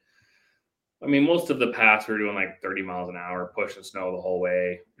drive. And most of the pass we were doing like 30 miles an hour, pushing snow the whole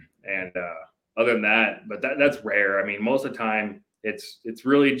way. And other than that, but that's rare. Most of the time it's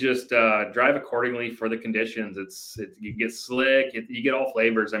really just drive accordingly for the conditions. You get slick, you get all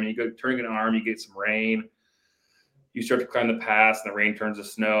flavors. You go turning an arm, you get some rain. You start to climb the pass, and the rain turns to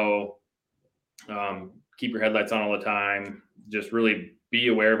snow. Keep your headlights on all the time. Just really be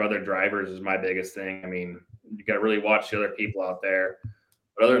aware of other drivers is my biggest thing. You got to really watch the other people out there.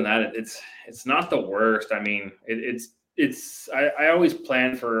 But other than that, it's not the worst. I always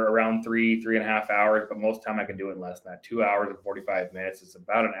plan for around 3.5 hours, but most of the time I can do it in less than that. 2 hours and 45 minutes. It's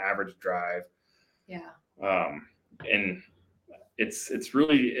about an average drive. Yeah. And it's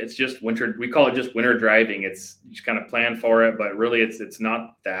just winter. We call it just winter driving. You just kind of plan for it, but really it's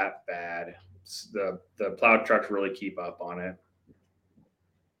not that bad. The plow trucks really keep up on it.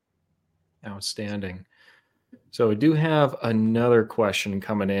 Outstanding. So we do have another question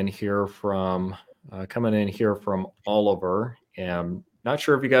coming in here from Oliver. And not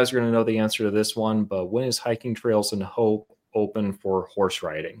sure if you guys are going to know the answer to this one, but when is Hiking Trails in Hope open for horse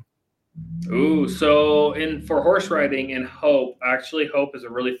riding? Ooh, so for horse riding in Hope, actually Hope is a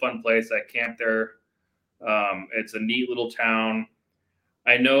really fun place. I camped there. It's a neat little town.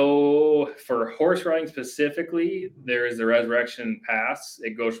 I know for horse riding specifically, there is the Resurrection Pass.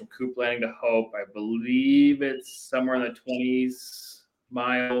 It goes from Coop Landing to Hope. I believe it's somewhere in the 20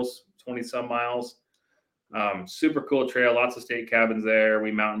 some miles. Super cool trail, lots of state cabins there.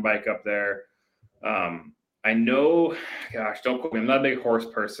 We mountain bike up there. I know, gosh, don't quote me. I'm not a big horse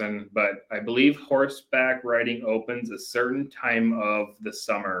person, but I believe horseback riding opens a certain time of the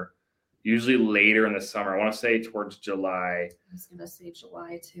summer, usually later in the summer. I want to say towards July. I was going to say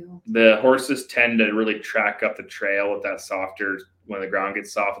July too. The horses tend to really track up the trail with that softer, when the ground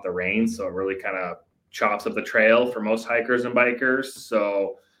gets soft with the rain. So it really kind of chops up the trail for most hikers and bikers.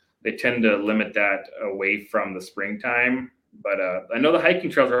 So they tend to limit that away from the springtime. But I know the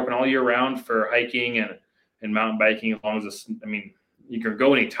hiking trails are open all year round for hiking and mountain biking, as long as you can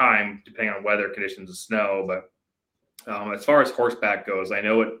go anytime depending on weather conditions of snow. But as far as horseback goes, I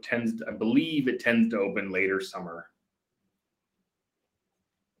believe it tends to open later summer.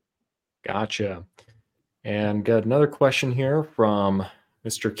 Gotcha. And got another question here from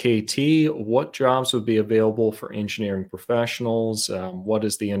Mr. KT. What jobs would be available for engineering professionals? What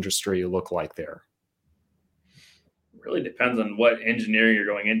does the industry look like there? Really depends on what engineering you're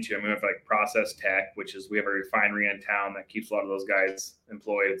going into. I mean, if like process tech, we have a refinery in town that keeps a lot of those guys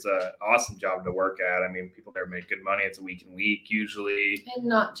employed. It's an awesome job to work at. I mean, people there make good money. It's a week and week usually. And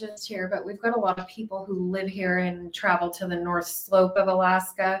not just here, but we've got a lot of people who live here and travel to the North Slope of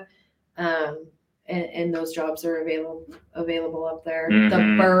Alaska. And those jobs are available up there. Mm-hmm.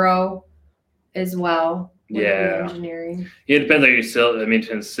 The borough as well. Yeah. Engineering. Yeah, it depends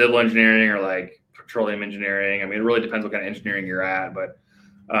on civil engineering or like petroleum engineering. I mean, it really depends what kind of engineering you're at, but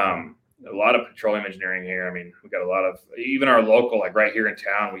a lot of petroleum engineering here. I mean, we got a lot of, even our local, like right here in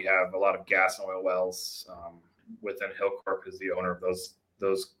town, we have a lot of gas and oil wells. Within Hillcorp is the owner of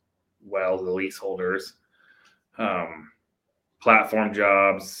those wells, the leaseholders. Platform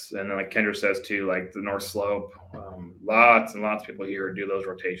jobs, and then like Kendra says too, like the North Slope. Lots and lots of people here do those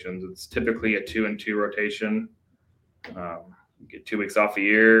rotations. It's typically a 2-and-2 rotation. You get 2 weeks off a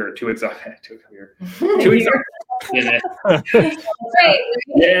year, or 2 weeks off a year. 2 weeks off.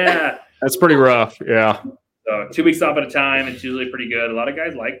 Yeah, that's pretty rough. Yeah. So 2 weeks off at a time, it's usually pretty good. A lot of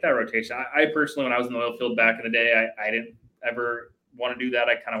guys like that rotation. I personally, when I was in the oil field back in the day, I didn't ever want to do that.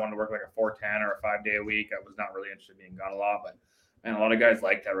 I kind of wanted to work like a 4-10 or a 5-day a week. I was not really interested in being gone a lot, but man, a lot of guys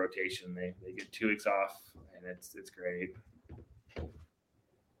like that rotation. They get 2 weeks off, and it's great.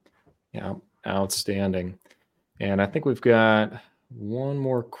 Yeah, outstanding. And I think we've got one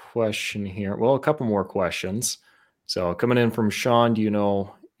more question here. Well, a couple more questions. So coming in from Sean, do you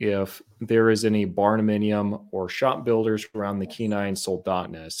know if there is any barnuminium or shop builders around the Kenai and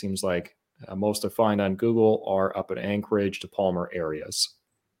Soldotna? It seems like most I find on Google are up at Anchorage to Palmer areas.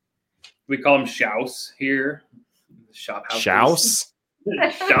 We call them shouse here. Shop house. Shouse?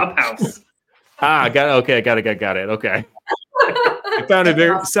 Shop house. Got it. Okay. It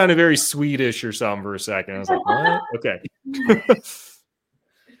sounded very Swedish or something for a second. I was like, what? Okay.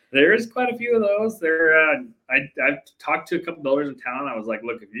 There's quite a few of those. I've talked to a couple builders in town. I was like,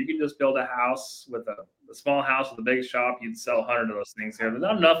 look, if you can just build a house with a small house with a big shop, you'd sell 100 of those things here. There's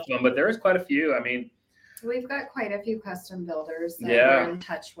not enough of them, but there is quite a few. I mean, we've got quite a few custom builders that we're in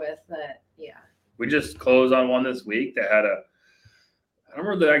touch with that. Yeah. We just closed on one this week that had I don't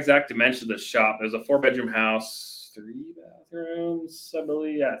remember the exact dimensions of the shop. It was a 4-bedroom house, 3 bathrooms, I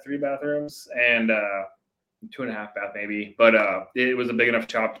believe. Yeah, 3 bathrooms and 2.5 bath maybe. But it was a big enough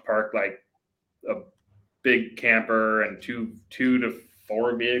shop to park like a big camper and two to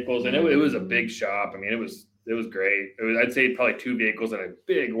 4 vehicles. And it was a big shop. I mean, it was great. I'd say probably 2 vehicles and a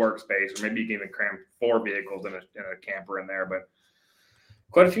big workspace, or maybe you can even cram 4 vehicles in a camper in there. But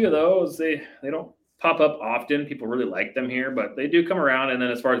quite a few of those, they don't pop up often. People really like them here, but they do come around. And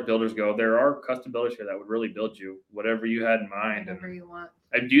then as far as builders go, there are custom builders here that would really build you whatever you had in mind. Whatever you want.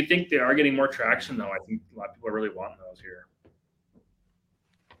 I do think they are getting more traction, though. I think a lot of people are really wanting those here.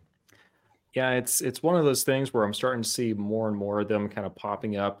 Yeah, it's one of those things where I'm starting to see more and more of them kind of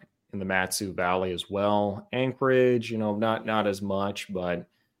popping up in the Matsu Valley as well. Anchorage, not as much, but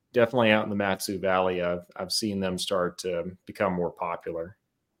definitely out in the Matsu Valley, I've seen them start to become more popular.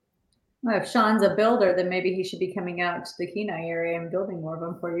 Well, if Sean's a builder, then maybe he should be coming out to the Kenai area and building more of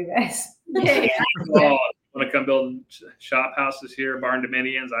them for you guys. Oh, want to come build shop houses here, barn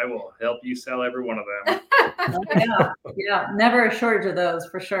dominions, I will help you sell every one of them. Yeah, never a shortage of those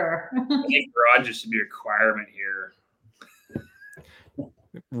for sure. I think garages should be a requirement here.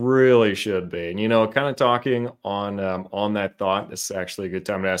 Really should be. And, you know, kind of talking on that thought, this is actually a good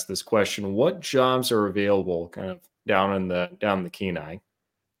time to ask this question. What jobs are available kind of down in the Kenai?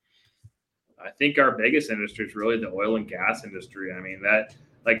 I think our biggest industry is really the oil and gas industry. I mean, that,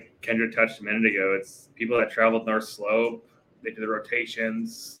 like Kendra touched a minute ago, it's people that travel North Slope. They do the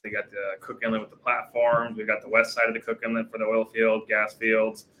rotations. They got the Cook Inlet with the platforms. We got the west side of the Cook Inlet for the oil field, gas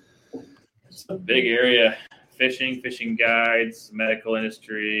fields. It's a big area. Fishing guides, medical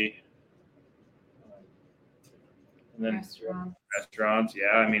industry, and then restaurants.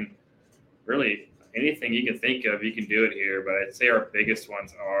 Yeah, I mean, really anything you can think of, you can do it here. But I'd say our biggest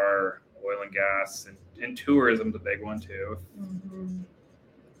ones are oil and gas, and tourism's a big one too. Mm-hmm.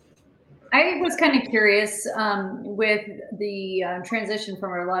 I was kind of curious with the transition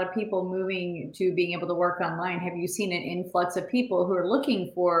from a lot of people moving to being able to work online. Have you seen an influx of people who are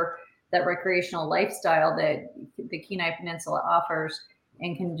looking for that recreational lifestyle that the Kenai Peninsula offers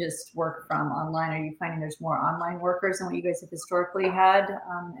and can just work from online? Are you finding there's more online workers than what you guys have historically had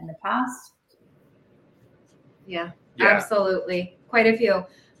in the past? Yeah, absolutely. Quite a few.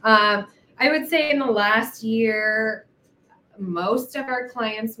 I would say in the last year, most of our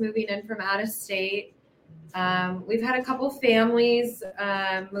clients moving in from out of state. We've had a couple families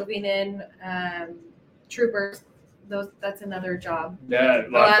moving in, troopers. That's another job. Yeah,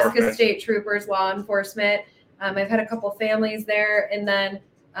 Alaska State Troopers, law enforcement. I've had a couple families there, and then,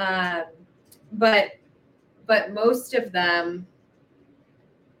 but most of them,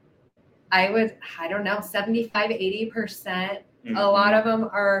 I don't know, 75, 80%. Mm-hmm. A lot of them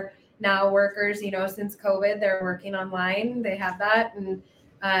are now workers, you know, since COVID, they're working online. They have that. And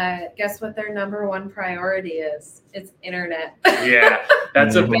guess what their number one priority is? It's internet. Yeah,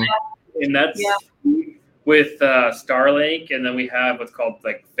 that's a big, and that's with Starlink. And then we have what's called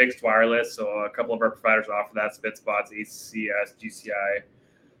like fixed wireless. So a couple of our providers offer that, Spitsbots, ACS, GCI.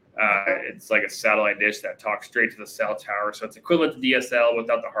 It's like a satellite dish that talks straight to the cell tower. So it's equivalent to DSL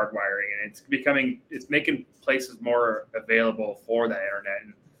without the hard wiring. And it's making places more available for that internet.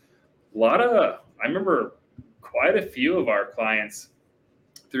 And I remember quite a few of our clients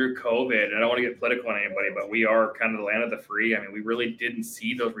through COVID, and I don't want to get political on anybody, but we are kind of the land of the free. I mean, we really didn't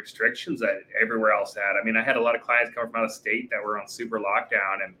see those restrictions that everywhere else had. I mean, I had a lot of clients come from out of state that were on super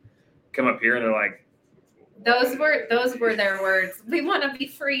lockdown and come up here and they're like, those were their words. We want to be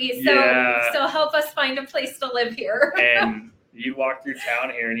free, so help us find a place to live here. And you walk through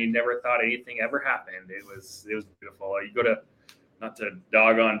town here and you never thought anything ever happened. It was beautiful. You go to, not to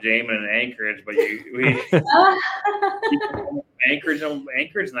dog on Jamin and Anchorage, but Anchorage in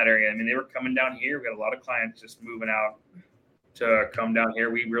that area. I mean, they were coming down here. We had a lot of clients just moving out to come down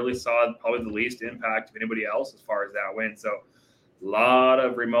here. We really saw probably the least impact of anybody else as far as that went. So a lot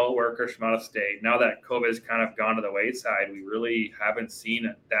of remote workers from out of state. Now that COVID has kind of gone to the wayside, we really haven't seen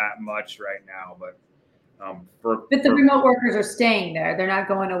it that much right now. But the remote workers are staying there. They're not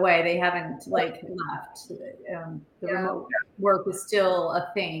going away. They haven't left. The remote work is still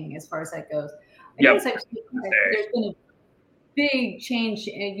a thing as far as that goes. There's been a big change,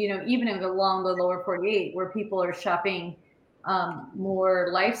 even along the lower 48, where people are shopping more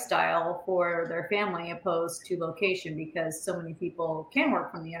lifestyle for their family opposed to location, because so many people can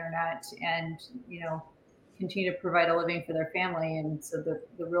work from the internet and continue to provide a living for their family. And so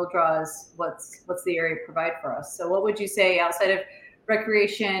the real draw is what's the area provide for us. So what would you say outside of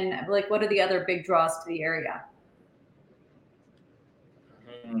recreation, like what are the other big draws to the area?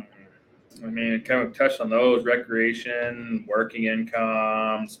 I mean, it kind of touched on those: recreation, working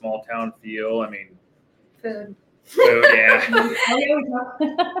income, small town feel. I mean, food, yeah.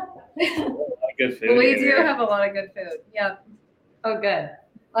 Good food. We do have a lot of good food. Yep. Oh, good.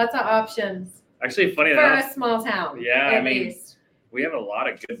 Lots of options. Actually, funny for enough, a small town. Yeah, at least. We have a lot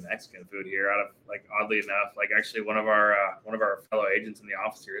of good Mexican food here. Oddly enough, actually one of our fellow agents in the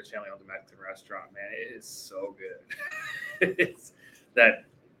office here, his family owns a Mexican restaurant. Man, it is so good. It's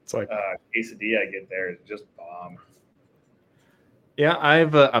like quesadilla I get there is just bomb. Yeah,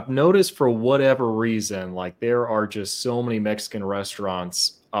 I've noticed for whatever reason, there are just so many Mexican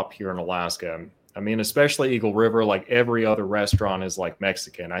restaurants up here in Alaska. I mean, especially Eagle River, every other restaurant is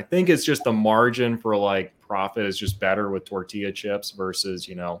Mexican. I think it's just the margin for profit is just better with tortilla chips versus,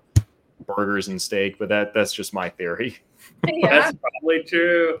 burgers and steak. But that's just my theory. Yeah. That's probably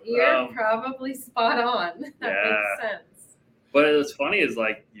true. You're probably spot on. That makes sense. But what's funny is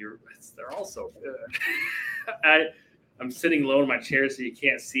they're all so good. I'm sitting low in my chair so you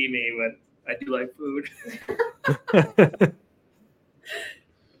can't see me, but I do like food.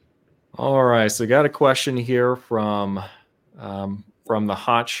 All right, so got a question here from the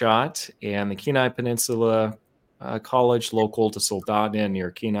Hot Shot, and the Kenai Peninsula College local to Soldotna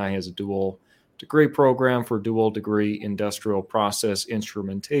near Kenai has a dual degree program for dual degree industrial process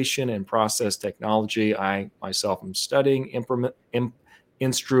instrumentation and process technology. I myself am studying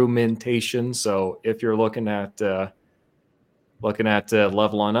instrumentation, so if you're looking at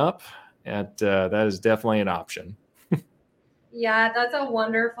leveling up, that is definitely an option. Yeah, that's a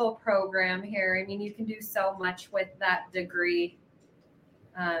wonderful program here. I mean, you can do so much with that degree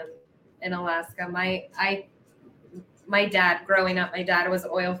in Alaska. My dad, growing up, my dad was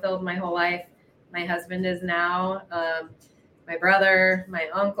oil filled my whole life. My husband is now. My brother, my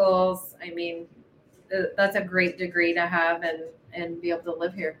uncles. I mean, that's a great degree to have and be able to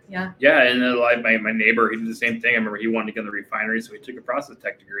live here. Yeah. Yeah, and then like my neighbor, he did the same thing. I remember he wanted to get in the refinery, so he took a process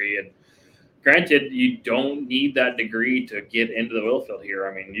tech degree. And granted, you don't need that degree to get into the oil field here.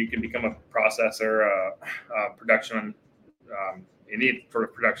 I mean, you can become a processor, production, any sort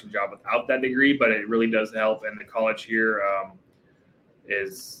of production job without that degree, but it really does help. And the college here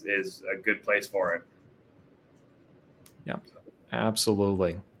is a good place for it. Yeah,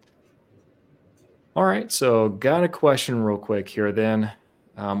 absolutely. All right, so got a question real quick here then.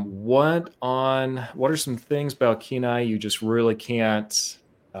 What are some things about Kenai you just really can't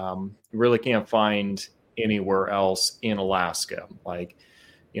find anywhere else in Alaska? Like,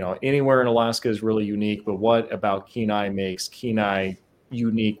 anywhere in Alaska is really unique, but what about Kenai makes Kenai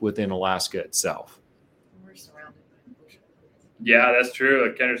unique within Alaska itself? We're surrounded by the ocean. Yeah, that's true.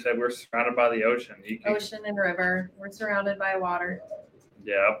 Like Kendra said, we're surrounded by the ocean. Ocean and river. We're surrounded by water.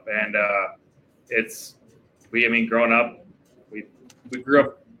 Yep, and growing up, we grew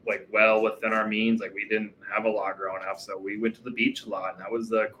up like well within our means. Like we didn't have a lot growing up, so we went to the beach a lot, and that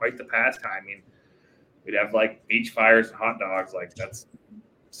was quite the pastime. I mean, we'd have like beach fires and hot dogs. Like that's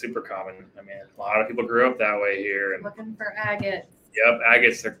super common. I mean, a lot of people grew up that way here. And looking for agates. Yep,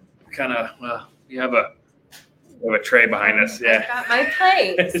 agates are kind of we have a tray behind us. Yeah, I've got my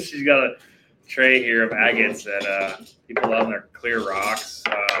plate. She's got a tray here of agates that people love. Their clear rocks.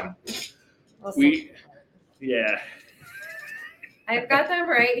 I've got them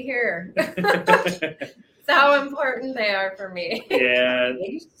right here. That's how important they are for me. Yeah,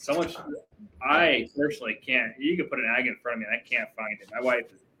 there's so much. I personally can't. You can put an agate in front of me, and I can't find it. My wife,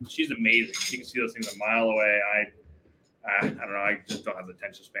 she's amazing. She can see those things a mile away. I don't know. I just don't have the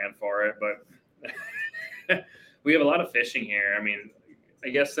attention span for it. But we have a lot of fishing here. I mean, I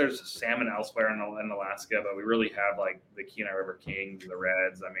guess there's salmon elsewhere in Alaska, but we really have like the Kenai River Kings, the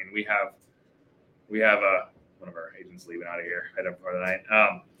Reds. I mean, we have one of our agents leaving out of here right up for the night.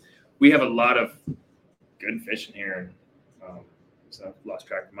 We have a lot of good fishing here. So I've lost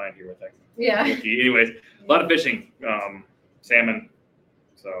track of mine here with that. Yeah. Anyways, a lot of fishing, salmon.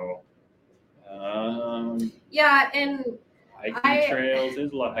 So. Yeah, and hiking trails.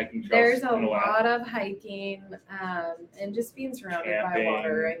 There's a lot of hiking trails. There's a lot of hiking, and just being surrounded by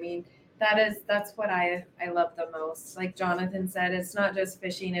water. I mean, that's what I love the most. Like Jonathan said, it's not just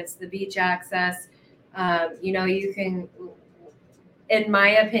fishing; it's the beach access. You can, in my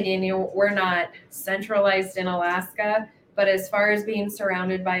opinion, we're not centralized in Alaska, but as far as being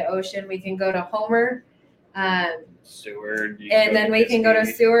surrounded by ocean, we can go to Homer, Seward, and then we can go to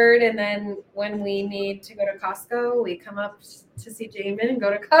Seward, and then when we need to go to Costco, we come up to see Jamin and go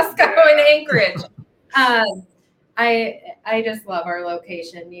to Costco in Anchorage. I just love our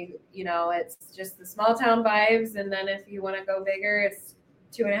location. It's just the small town vibes, and then if you want to go bigger, it's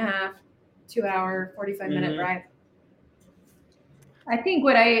 2 hour, 45-minute drive. I think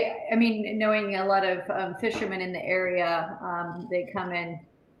knowing a lot of fishermen in the area, they come and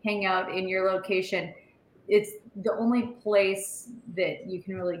hang out in your location. It's the only place that you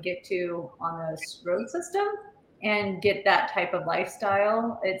can really get to on this road system and get that type of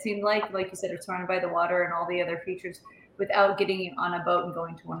lifestyle. It seemed like you said, it's surrounded by the water and all the other features without getting on a boat and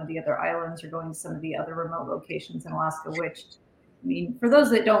going to one of the other islands or going to some of the other remote locations in Alaska, which, I mean, for those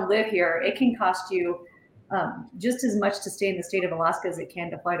that don't live here, it can cost you just as much to stay in the state of Alaska as it can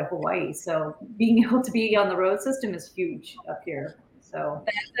to fly to Hawaii. So being able to be on the road system is huge up here. So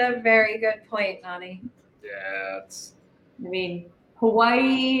that's a very good point, Nani. Yeah,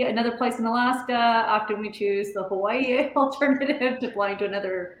 Hawaii, another place in Alaska. Often we choose the Hawaii alternative to flying to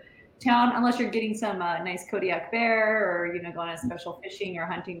another town, unless you're getting some nice Kodiak bear or going on a special fishing or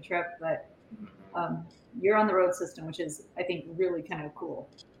hunting trip. But you're on the road system, which is, I think, really kind of cool.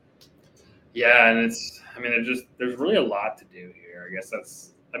 Yeah, and there's really a lot to do here. I guess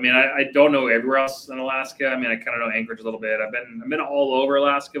I don't know everywhere else in Alaska. I kind of know Anchorage a little bit. I've been all over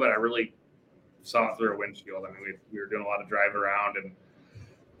Alaska, but I really saw it through a windshield. I mean, we were doing a lot of drive around and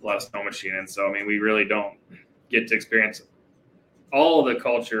a lot of snow machining. So, I mean, we really don't get to experience all the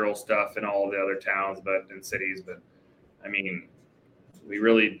cultural stuff in all the other towns, and cities. But I mean, we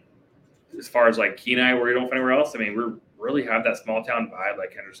really, as far as like Kenai, where we don't find anywhere else, I mean, we really have that small town vibe,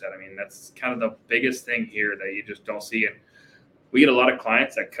 like Kendra said. I mean, that's kind of the biggest thing here that you just don't see. And we get a lot of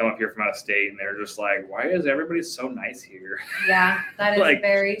clients that come up here from out of state, and they're just like, why is everybody so nice here? Yeah, that is like,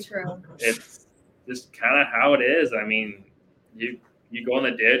 very true. It's just kind of how it is. I mean, you go in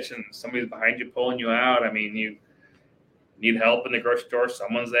the ditch and somebody's behind you pulling you out. I mean, you need help in the grocery store,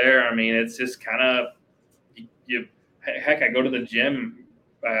 someone's there. I mean, it's just kind of, heck, I go to the gym.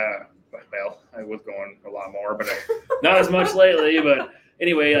 Well, I was going a lot more, but not as much lately. But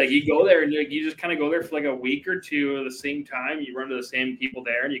anyway, like you go there and you just kind of go there for like a week or two at the same time. You run to the same people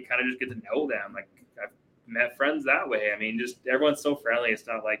there and you kind of just get to know them. Like I've met friends that way. I mean, just everyone's so friendly. It's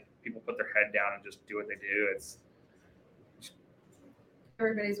not like people put their head down and just do what they do. It's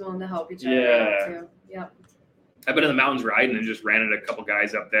everybody's willing to help each other out too. Yep. I've been in the mountains riding and just ran into a couple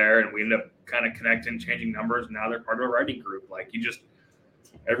guys up there, and we ended up kind of connecting, changing numbers. And now they're part of a riding group. Like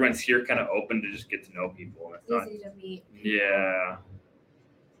everyone's here kind of open to just get to know people. It's easy to meet. Yeah.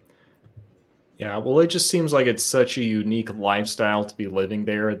 Yeah. Well, it just seems like it's such a unique lifestyle to be living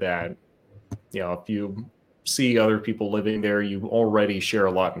there that, if you see other people living there, you already share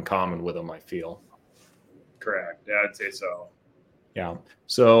a lot in common with them, I feel. Correct. Yeah, I'd say so. Yeah.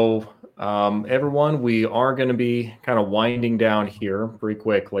 So, everyone, we are going to be kind of winding down here pretty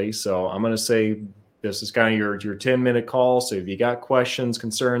quickly. So I'm going to say this is kind of your 10-minute call. So if you got questions,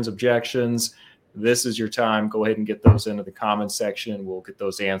 concerns, objections, this is your time. Go ahead and get those into the comments section. We'll get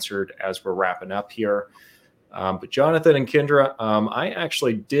those answered as we're wrapping up here. But Jonathan and Kendra, I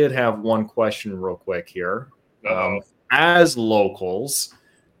actually did have one question real quick here. As locals,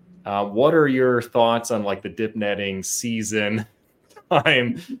 what are your thoughts on like the dip netting season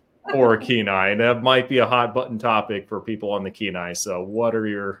time for Kenai? That might be a hot button topic for people on the Kenai. So what are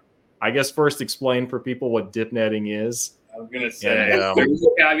your, I guess first explain for people what dip netting is. I was going to say, there's a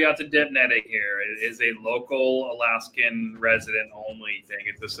caveat to dip netting here. It is a local Alaskan resident only thing.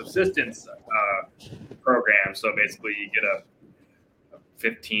 It's a subsistence program. So basically you get a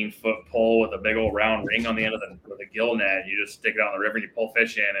 15-foot pole with a big old round ring on the end of the gill net. You just stick it out in the river and you pull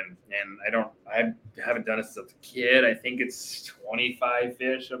fish in. And I haven't done it since a kid. I think it's 25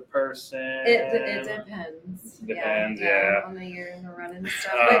 fish a person. It depends. Yeah. On the year and the run and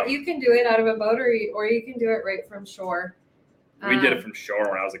stuff. But you can do it out of a boat or you can do it right from shore. We did it from shore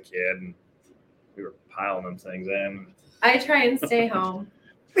when I was a kid, and we were piling them things in. I try and stay home.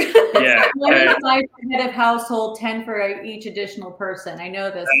 Yeah. 25 for head of household, 10 for each additional person. I know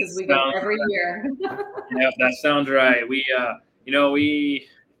this because we go every year. Yep, that sounds right. We I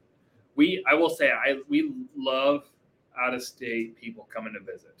will say we love out of state people coming to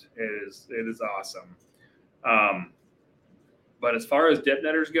visit. It is awesome. But as far as dip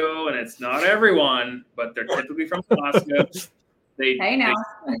netters go, and it's not everyone, but they're typically from Alaska. They're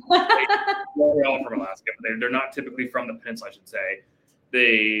all from Alaska, but they're not typically from the peninsula, I should say.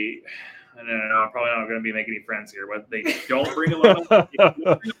 I'm probably not going to be making any friends here, but they don't bring a lot of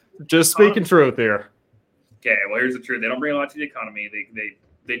just speaking truth here. Okay, well, here's the truth. They don't bring a lot to the economy.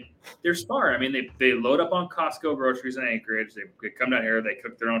 They're smart. I mean, they load up on Costco groceries in Anchorage. They come down here. They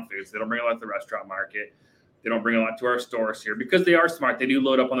cook their own foods. They don't bring a lot to the restaurant market. They don't bring a lot to our stores here because they are smart. They do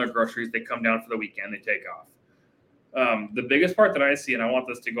load up on their groceries. They come down for the weekend. They take off. The biggest part that I see, and I want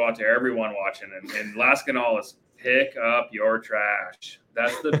this to go out to everyone watching, and Alaska and all, is pick up your trash.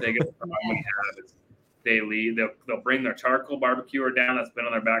 That's the biggest problem we have. Is they'll bring their charcoal barbecuer down that's been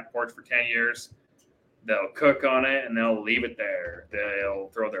on their back porch for 10 years. They'll cook on it and they'll leave it there. They'll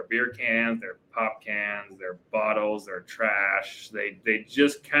throw their beer cans, their pop cans, their bottles, their trash. They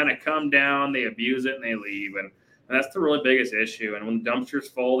just kind of come down, they abuse it, and they leave. And that's the really biggest issue. And when the dumpster's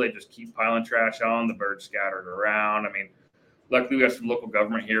full, they just keep piling trash on. The birds scattered around. I mean, luckily we have some local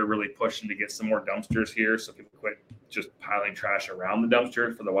government here really pushing to get some more dumpsters here so people quit just piling trash around the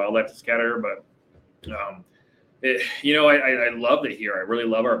dumpster for the wildlife to scatter. But I love it here. I really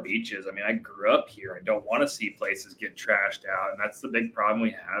love our beaches. I mean, I grew up here. I don't want to see places get trashed out. And that's the big problem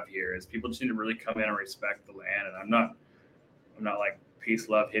we have here is people just need to really come in and respect the land. And I'm not like peace,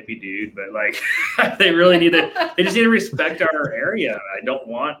 love, hippie dude, but like they just need to respect our area. I don't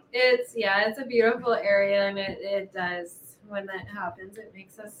want. It's a beautiful area, and it does. When that happens, it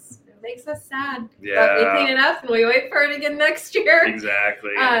makes us sad. Yeah. But we clean it up and we wait for it again next year.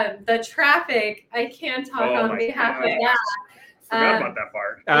 Exactly. The traffic, I can't talk on behalf of that. Forgot about that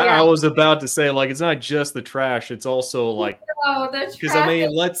part. I was about to say, like, it's not just the trash; it's also like the trash. Because I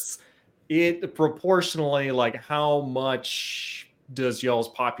mean, it proportionally, like, how much does y'all's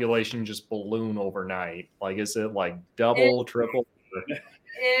population just balloon overnight? Like, is it like double, triple?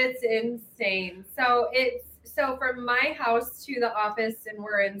 It's insane. So from my house to the office, and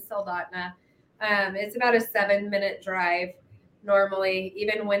we're in Soldotna, it's about a 7-minute drive normally,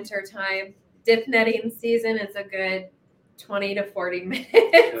 even winter time. Dip netting season is a good 20 to 40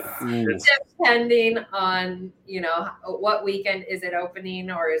 minutes, depending on, what weekend is it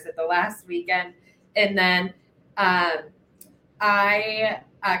opening, or is it the last weekend? And then I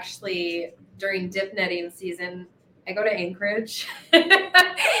actually, during dip netting season, I go to Anchorage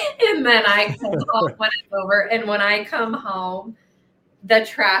and then I come home when it's over. And when I come home, the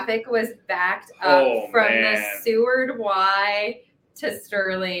traffic was backed up from the Seward Y to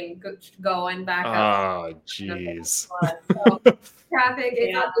Sterling going back up. Oh, jeez. So traffic,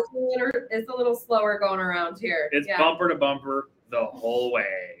 it's a little slower going around here. It's bumper to bumper the whole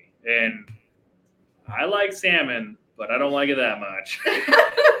way. And I like salmon, but I don't like it that much.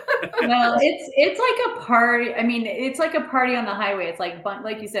 Well, it's like a party. I mean, it's like a party on the highway. It's like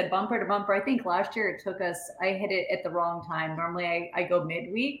you said, bumper to bumper. I think last year it took us, I hit it at the wrong time. Normally I go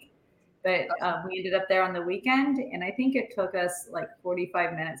midweek, but we ended up there on the weekend, and I think it took us like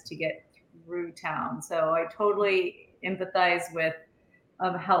 45 minutes to get through town. So I totally empathize with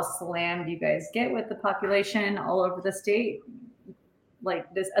how slammed you guys get with the population all over the state,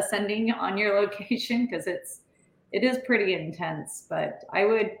 like this ascending on your location, because it is pretty intense. But I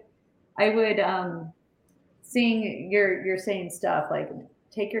would seeing you're saying stuff like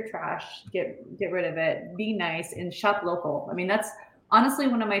take your trash, get rid of it, be nice, and shop local. I mean, that's honestly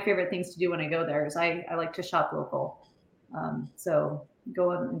one of my favorite things to do when I go there is I like to shop local. So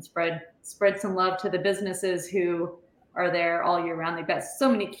go and spread some love to the businesses who are there all year round. They've got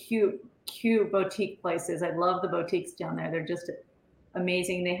so many cute boutique places. I love the boutiques down there. They're just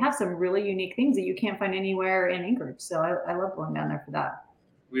amazing. They have some really unique things that you can't find anywhere in Anchorage. So I love going down there for that.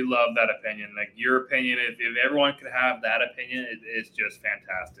 We love that opinion. Like your opinion, if everyone could have that opinion, it's just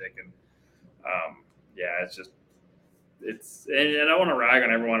fantastic. And and I want to rag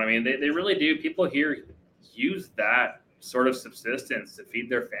on everyone. I mean, they really do. People here use that sort of subsistence to feed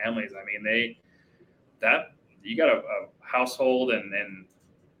their families. I mean, you got a household and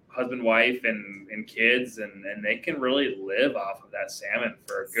husband, wife, and kids, and they can really live off of that salmon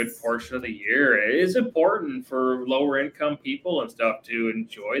for a good portion of the year. It is important for lower income people and stuff to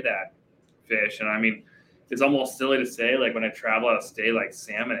enjoy that fish. And I mean, it's almost silly to say, like, when I travel out of state, like,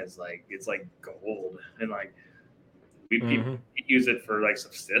 salmon is like, it's like gold, and like people use it for like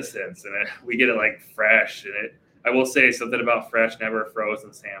subsistence, and we get it like fresh. And I will say something about fresh, never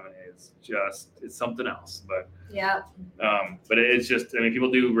frozen salmon is just, it's something else. But but it's just, I mean, people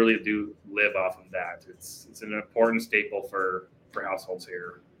really do live off of that. It's an important staple for households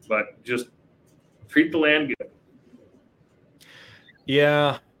here. But just treat the land good.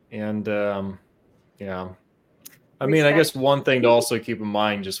 Yeah, and I mean, I guess one thing to also keep in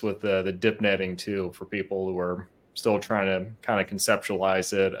mind, just with the dip netting too, for people who are still trying to kind of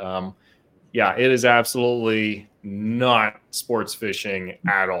conceptualize it. It is absolutely not sports fishing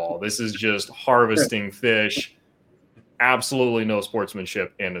at all. This is just harvesting fish. Absolutely no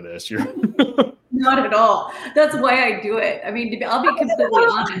sportsmanship into this. You're not at all. That's why I do it. I mean, I'll be completely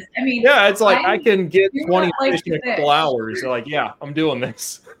honest. I mean, it's like I can get 20 fish in a couple hours. They're like, I'm doing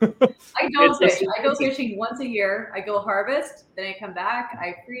this. I don't fish. I go fishing once a year. I go harvest, then I come back,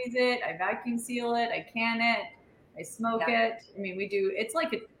 I freeze it, I vacuum seal it, I can it, I smoke it. I mean, it's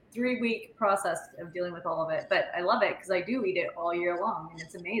like a 3-week process of dealing with all of it, but I love it because I do eat it all year long, and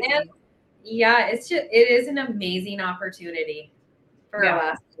it's amazing. And it is an amazing opportunity for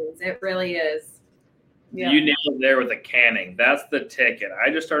Alaskans. It really is. Yeah. You nailed it there with the canning. That's the ticket. I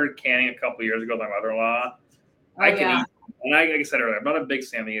just started canning a couple years ago with my mother-in-law. I can eat, and like I said earlier, I'm not a big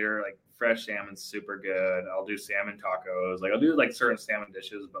salmon eater. Like, fresh salmon's super good. I'll do salmon tacos. Like, I'll do like certain salmon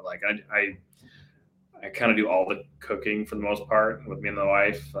dishes, but like I kind of do all the cooking for the most part with me and my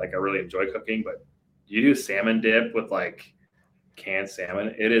wife. Like, I really enjoy cooking, but you do salmon dip with like canned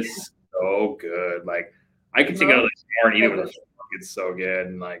salmon. It is so good. Like, I can take it out of the store and eat it with a fork. It's so good.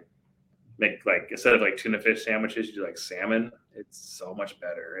 And like, make like, instead of like tuna fish sandwiches, you do like salmon. It's so much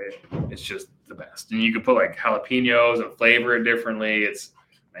better. It's just the best. And you can put like jalapenos and flavor it differently. It's,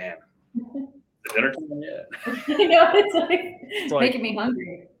 man, the dinner time yet. I know, it's like making me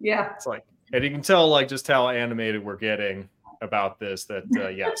hungry. Yeah. It's like, and you can tell like just how animated we're getting about this, that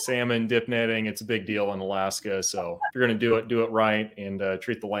salmon dip netting, it's a big deal in Alaska. So if you're going to do it right, and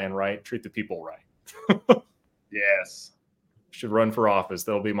treat the land right, treat the people right. Yes. Should run for office.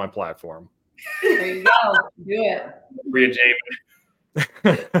 That'll be my platform. There you go. Do it. Jamie.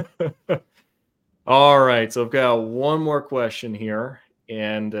 All right, so I've got one more question here,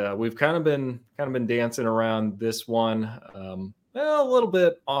 and we've kind of been dancing around this one, well, a little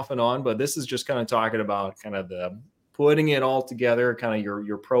bit off and on, but this is just kind of talking about kind of the putting it all together, kind of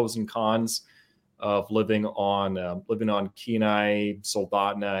your pros and cons of living on Kenai,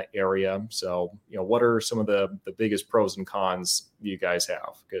 Soldotna area. So, what are some of the biggest pros and cons you guys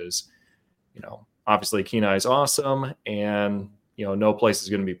have? Because, obviously Kenai is awesome, and no place is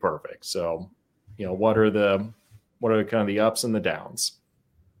going to be perfect. So, what are kind of the ups and the downs?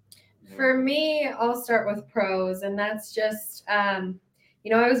 For me, I'll start with pros, and that's just, I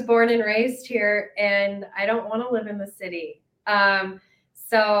was born and raised here, and I don't want to live in the city.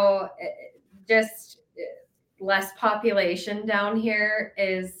 So just less population down here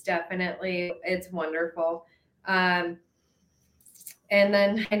is definitely, it's wonderful. And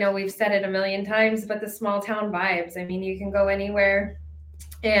then I know we've said it a million times, but the small town vibes. I mean, you can go anywhere,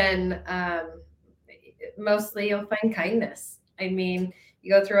 and mostly you'll find kindness. I mean,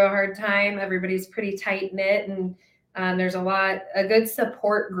 you go through a hard time, everybody's pretty tight knit, and there's a good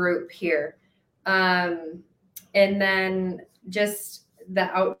support group here. And then just the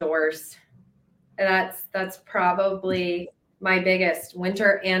outdoors. That's probably my biggest,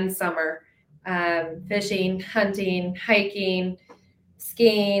 winter and summer. Fishing, hunting, hiking,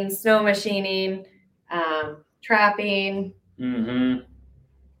 skiing, snow machining, trapping. Mm-hmm.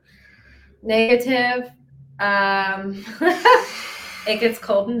 Negative. It gets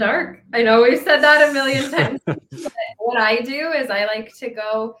cold and dark. I know we've said that a million times. What I do is I like to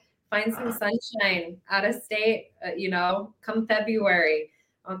go find some sunshine out of state, come February.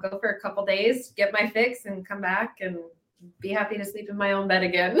 I'll go for a couple days, get my fix, and come back and be happy to sleep in my own bed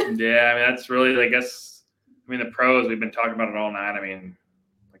again. Yeah, I mean, that's really, the pros, we've been talking about it all night. I mean,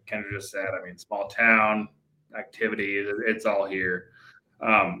 like Kendra just said, small town activity, it's all here.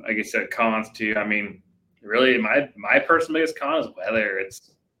 Like I said, cons too. I mean, really, my personal biggest con is weather.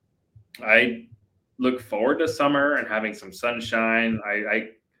 I look forward to summer and having some sunshine.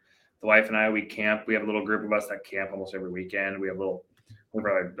 The wife and I, we camp. We have a little group of us that camp almost every weekend. We have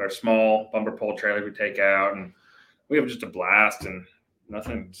our small bumper pole trailer we take out, and we have just a blast, and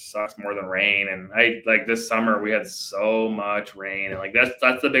nothing sucks more than rain. And this summer we had so much rain, and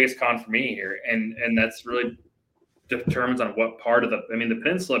that's the biggest con for me here. And that's really determines on what part of the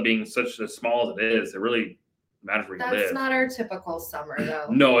peninsula being such as small as it is, it really matters where you live. That's not our typical summer though.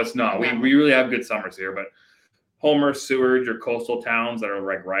 No, it's not. No. We really have good summers here, but Homer, Seward, or coastal towns that are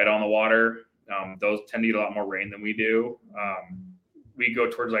right on the water, those tend to get a lot more rain than we do. We go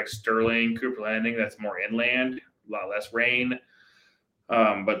towards Sterling, Cooper Landing, that's more inland, a lot less rain.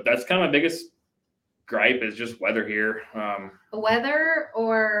 But that's kind of my biggest gripe is just weather here. Weather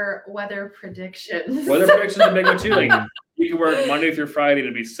or weather predictions? Weather predictions is a big one too. You can work Monday through Friday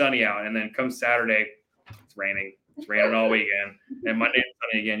to be sunny out, and then come Saturday, it's raining. It's raining all weekend, and Monday and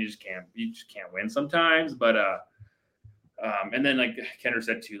sunny again. You just can't win sometimes. But and then like Kendra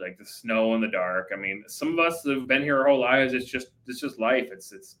said too, the snow in the dark. I mean, some of us have been here our whole lives. It's just life.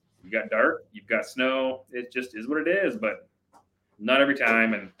 It's you got dark, you've got snow. It just is what it is. But not every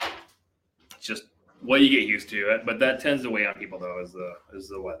time, and it's just what you get used to. But that tends to weigh on people though, is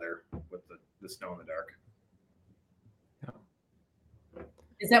the weather with the snow in the dark.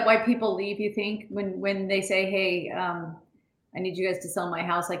 Is that why people leave, you think, when they say, hey, I need you guys to sell my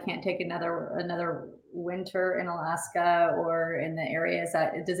house, I can't take another winter in Alaska or in the area?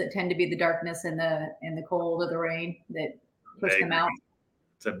 Does it tend to be the darkness and the cold or the rain that push them out?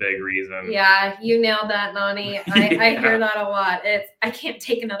 It's a big reason. Yeah, you nailed that, Nani. I hear that a lot. I can't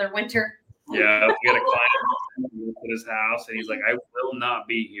take another winter. Yeah, we got a client at his house, and he's like, I will not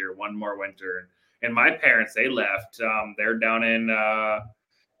be here one more winter. And my parents, they left. They're down in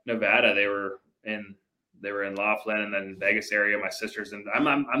Nevada. They were in Laughlin and then Vegas area. My sisters, and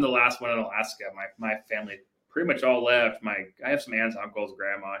I'm the last one in Alaska. My family pretty much all left. I have some aunts, uncles,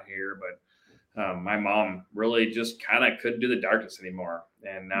 grandma here, but my mom really just kind of couldn't do the darkness anymore.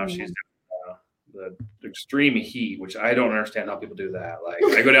 And now she's the extreme heat, which I don't understand how people do that.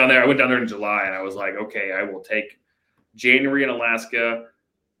 I go down there. I went down there in July, and I was like, okay, I will take January in Alaska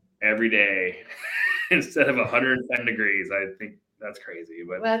every day instead of 110 degrees. I think that's crazy,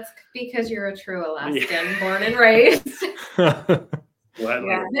 but that's because you're a true Alaskan, born and raised.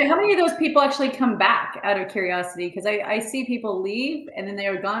 Yeah. How many of those people actually come back, out of curiosity? Because I see people leave and then they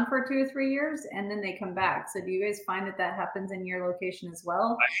are gone for 2 or 3 years and then they come back. So do you guys find that happens in your location as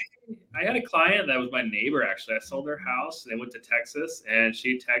well? I had a client that was my neighbor, actually. I sold her house. They went to Texas, and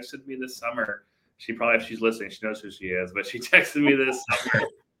she texted me this summer. If she's listening, she knows who she is, but she texted me this summer,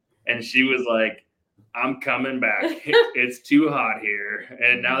 and she was like, I'm coming back. It's too hot here.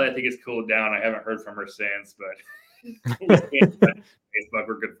 And now that I think it's cooled down, I haven't heard from her since, but Facebook,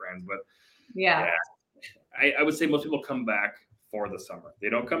 we're good friends. But yeah. I would say most people come back for the summer. They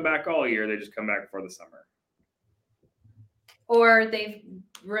don't come back all year. They just come back for the summer. Or they've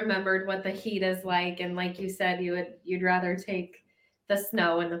remembered what the heat is like. And like you said, you'd rather take the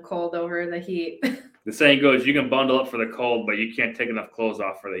snow and the cold over the heat. The saying goes, you can bundle up for the cold, but you can't take enough clothes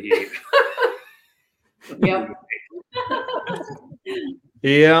off for the heat. Yep.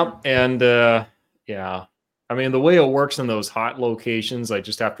 Yeah. And yeah. I mean, the way it works in those hot locations, I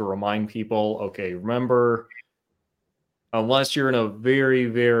just have to remind people, okay, remember, unless you're in a very,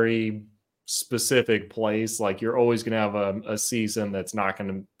 very specific place, like you're always going to have a season that's not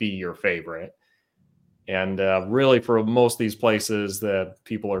going to be your favorite. And really for most of these places that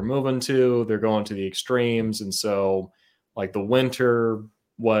people are moving to, they're going to the extremes. And so like the winter,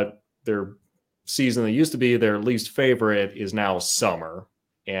 what their season that used to be their least favorite is now summer.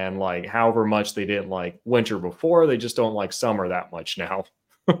 And like however much they didn't like winter before, they just don't like summer that much now.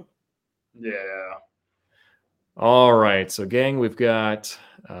 Yeah. All right. So gang, we've got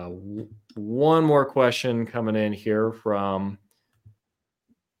one more question coming in here from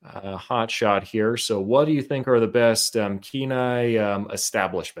Hot Shot here. So what do you think are the best Kenai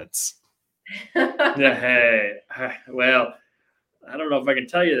establishments? Yeah, hey, well, I don't know if I can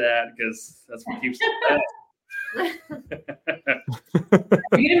tell you that because that's what keeps it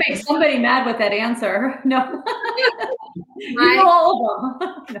You're gonna make somebody mad with that answer. No. You know all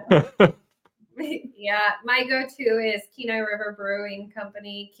of them. No. Yeah, my go-to is Kenai River Brewing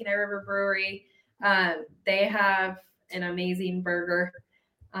Company, Kenai River Brewery. They have an amazing burger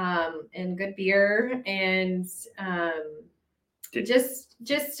and good beer and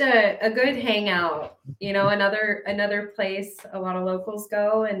just a good hangout. You know, another place a lot of locals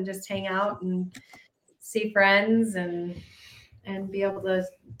go and just hang out and see friends and be able to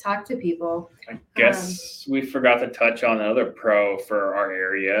talk to people. I guess we forgot to touch on another pro for our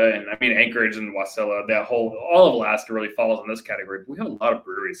area. And I mean, Anchorage and Wasilla, all of Alaska really falls in this category. But we have a lot of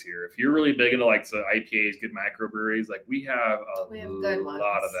breweries here. If you're really big into like the IPAs, good microbreweries, like we have a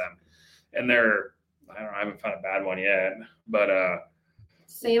lot of them. And I haven't found a bad one yet, but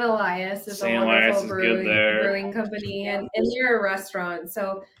St. Elias is a wonderful brewing company, and they're a restaurant.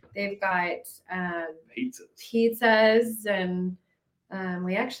 So they've got pizzas, and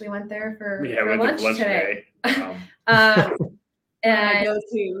we actually went there for lunch today. And go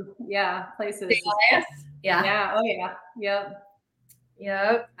to places. St. Elias? Yeah. Oh yeah.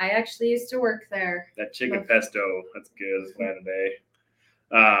 Yep. I actually used to work there. That chicken pesto, that's good. It's fine today.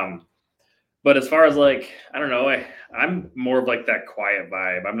 But as far as like, I don't know, I'm more of like that quiet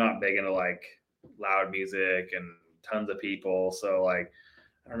vibe. I'm not big into like loud music and tons of people. So like,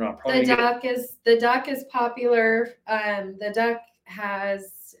 I don't know. The Duck is popular. The Duck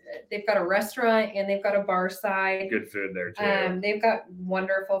they've got a restaurant and they've got a bar side. Good food there too. They've got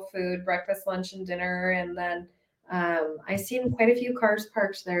wonderful food, breakfast, lunch, and dinner. And then I seen quite a few cars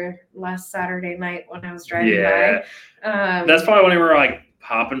parked there last Saturday night when I was driving by. That's probably when we were like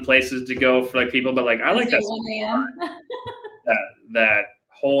popping places to go for like people, but like I like that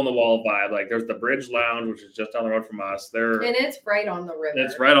hole in the wall vibe. Like there's the Bridge Lounge, which is just down the road from us. And it's right on the river.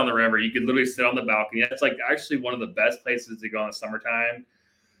 It's right on the river. You could literally sit on the balcony. It's like actually one of the best places to go in the summertime.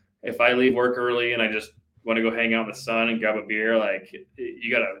 If I leave work early and I just want to go hang out in the sun and grab a beer, like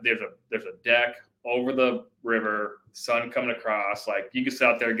there's a deck over the river, sun coming across. Like you can sit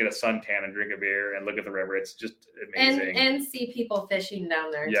out there and get a suntan and drink a beer and look at the river. It's just amazing. And see people fishing down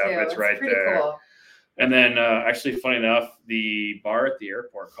there too. Yeah, it's right pretty there. Cool. And then actually, funny enough, the bar at the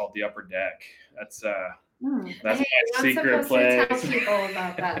airport called the Upper Deck. That's my secret place. To tell people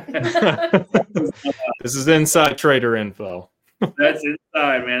about that. This is inside trader info. That's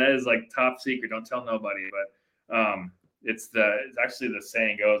inside, man. That is like top secret. Don't tell nobody. But it's actually the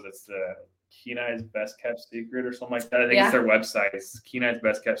saying goes, it's the Kenai's best kept secret or something like that. I think it's their website. It's Kenai's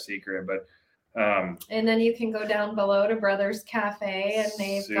best kept secret. But and then you can go down below to Brothers Cafe, and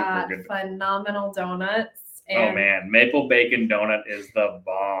they've got phenomenal donuts. Oh man, maple bacon donut is the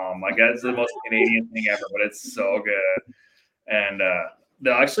bomb. Like that's the most Canadian thing ever, but it's so good. And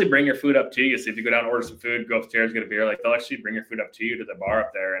they'll actually bring your food up to you. So if you go down and order some food, go upstairs, get a beer, like they'll actually bring your food up to you to the bar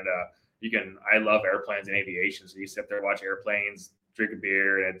up there. And I love airplanes and aviation. So you sit there, watch airplanes, drink a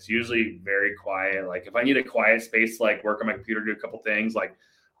beer, and it's usually very quiet. Like if I need a quiet space, like work on my computer, do a couple things, like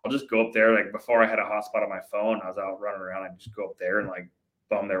I'll just go up there. Like before I had a hotspot on my phone, I was out running around. I'd just go up there and like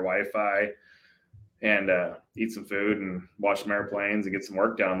bum their Wi-Fi and eat some food and watch some airplanes and get some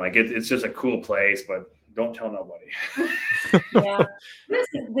work done. Like it's just a cool place, but don't tell nobody. Yeah. What is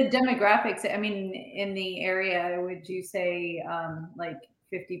the demographics? I mean, in the area, would you say like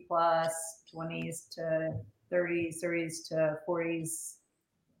 50 plus, 20s to 30s, 30s to 40s,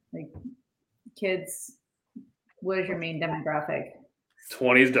 like kids? What is your main demographic?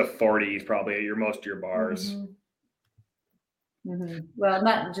 20s to 40s probably at most of your bars. Well,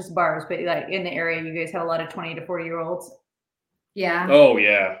 not just bars, but like in the area, you guys have a lot of 20 to 40-year-olds. Yeah. Oh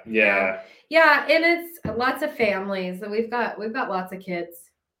yeah. Yeah, and it's lots of families. We've got lots of kids.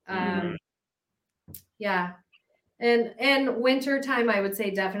 Yeah. And winter time, I would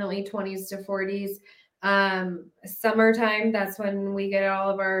say definitely 20s to 40s. Summertime, that's when we get all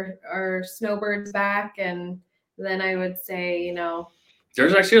of our snowbirds back. And then I would say, you know,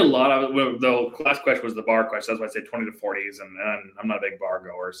 there's actually a lot of the last question was the bar question. That's why I say 20 to 40s, and I'm not a big bar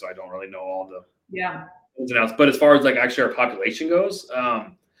goer, so I don't really know all the ins and outs. But as far as like actually our population goes,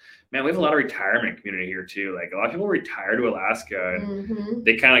 man, we have a lot of retirement community here too. Like a lot of people retire to Alaska, and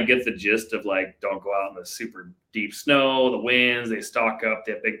they kind of get the gist of like, don't go out in the super deep snow, the winds. They stock up.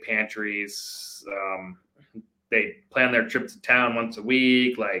 They have big pantries. They plan their trips to town once a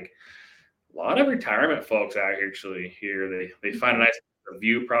week. Like a lot of retirement folks out here actually here. They find a nice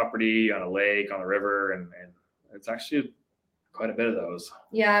view property on a lake, on a river, and it's actually quite a bit of those.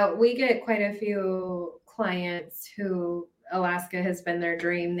 Yeah, we get quite a few clients who Alaska has been their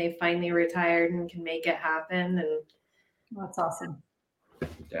dream. They finally retired and can make it happen, and that's awesome.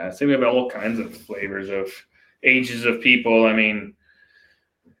 Yeah, I think we have all kinds of flavors of ages of people. I mean,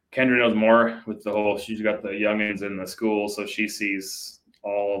 Kendra knows more with the whole. She's got the youngins in the school, so she sees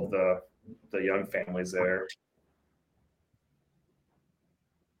all of the young families there.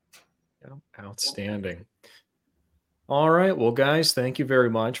 Outstanding. All right. Well, guys, thank you very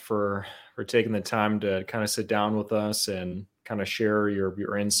much for taking the time to kind of sit down with us and kind of share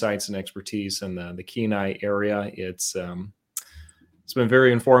your insights and expertise in the Kenai area. It's been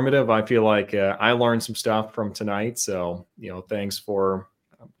very informative. I feel like I learned some stuff from tonight. So, thanks for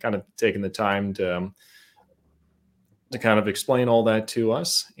kind of taking the time to kind of explain all that to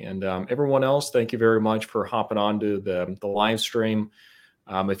us. And everyone else, thank you very much for hopping on to the live stream.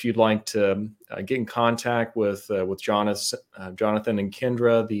 If you'd like to get in contact with Jonathan and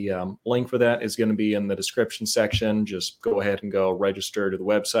Kendra, the link for that is going to be in the description section. Just go ahead and go register to the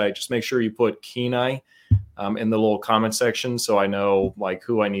website. Just make sure you put Kenai in the little comment section so I know like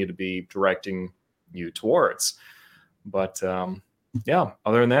who I need to be directing you towards. But yeah,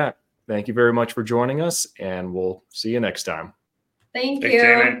 other than that, thank you very much for joining us, and we'll see you next time. Thank Thanks, you.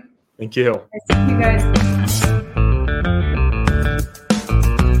 Jamie. Thank you. Thank you, guys.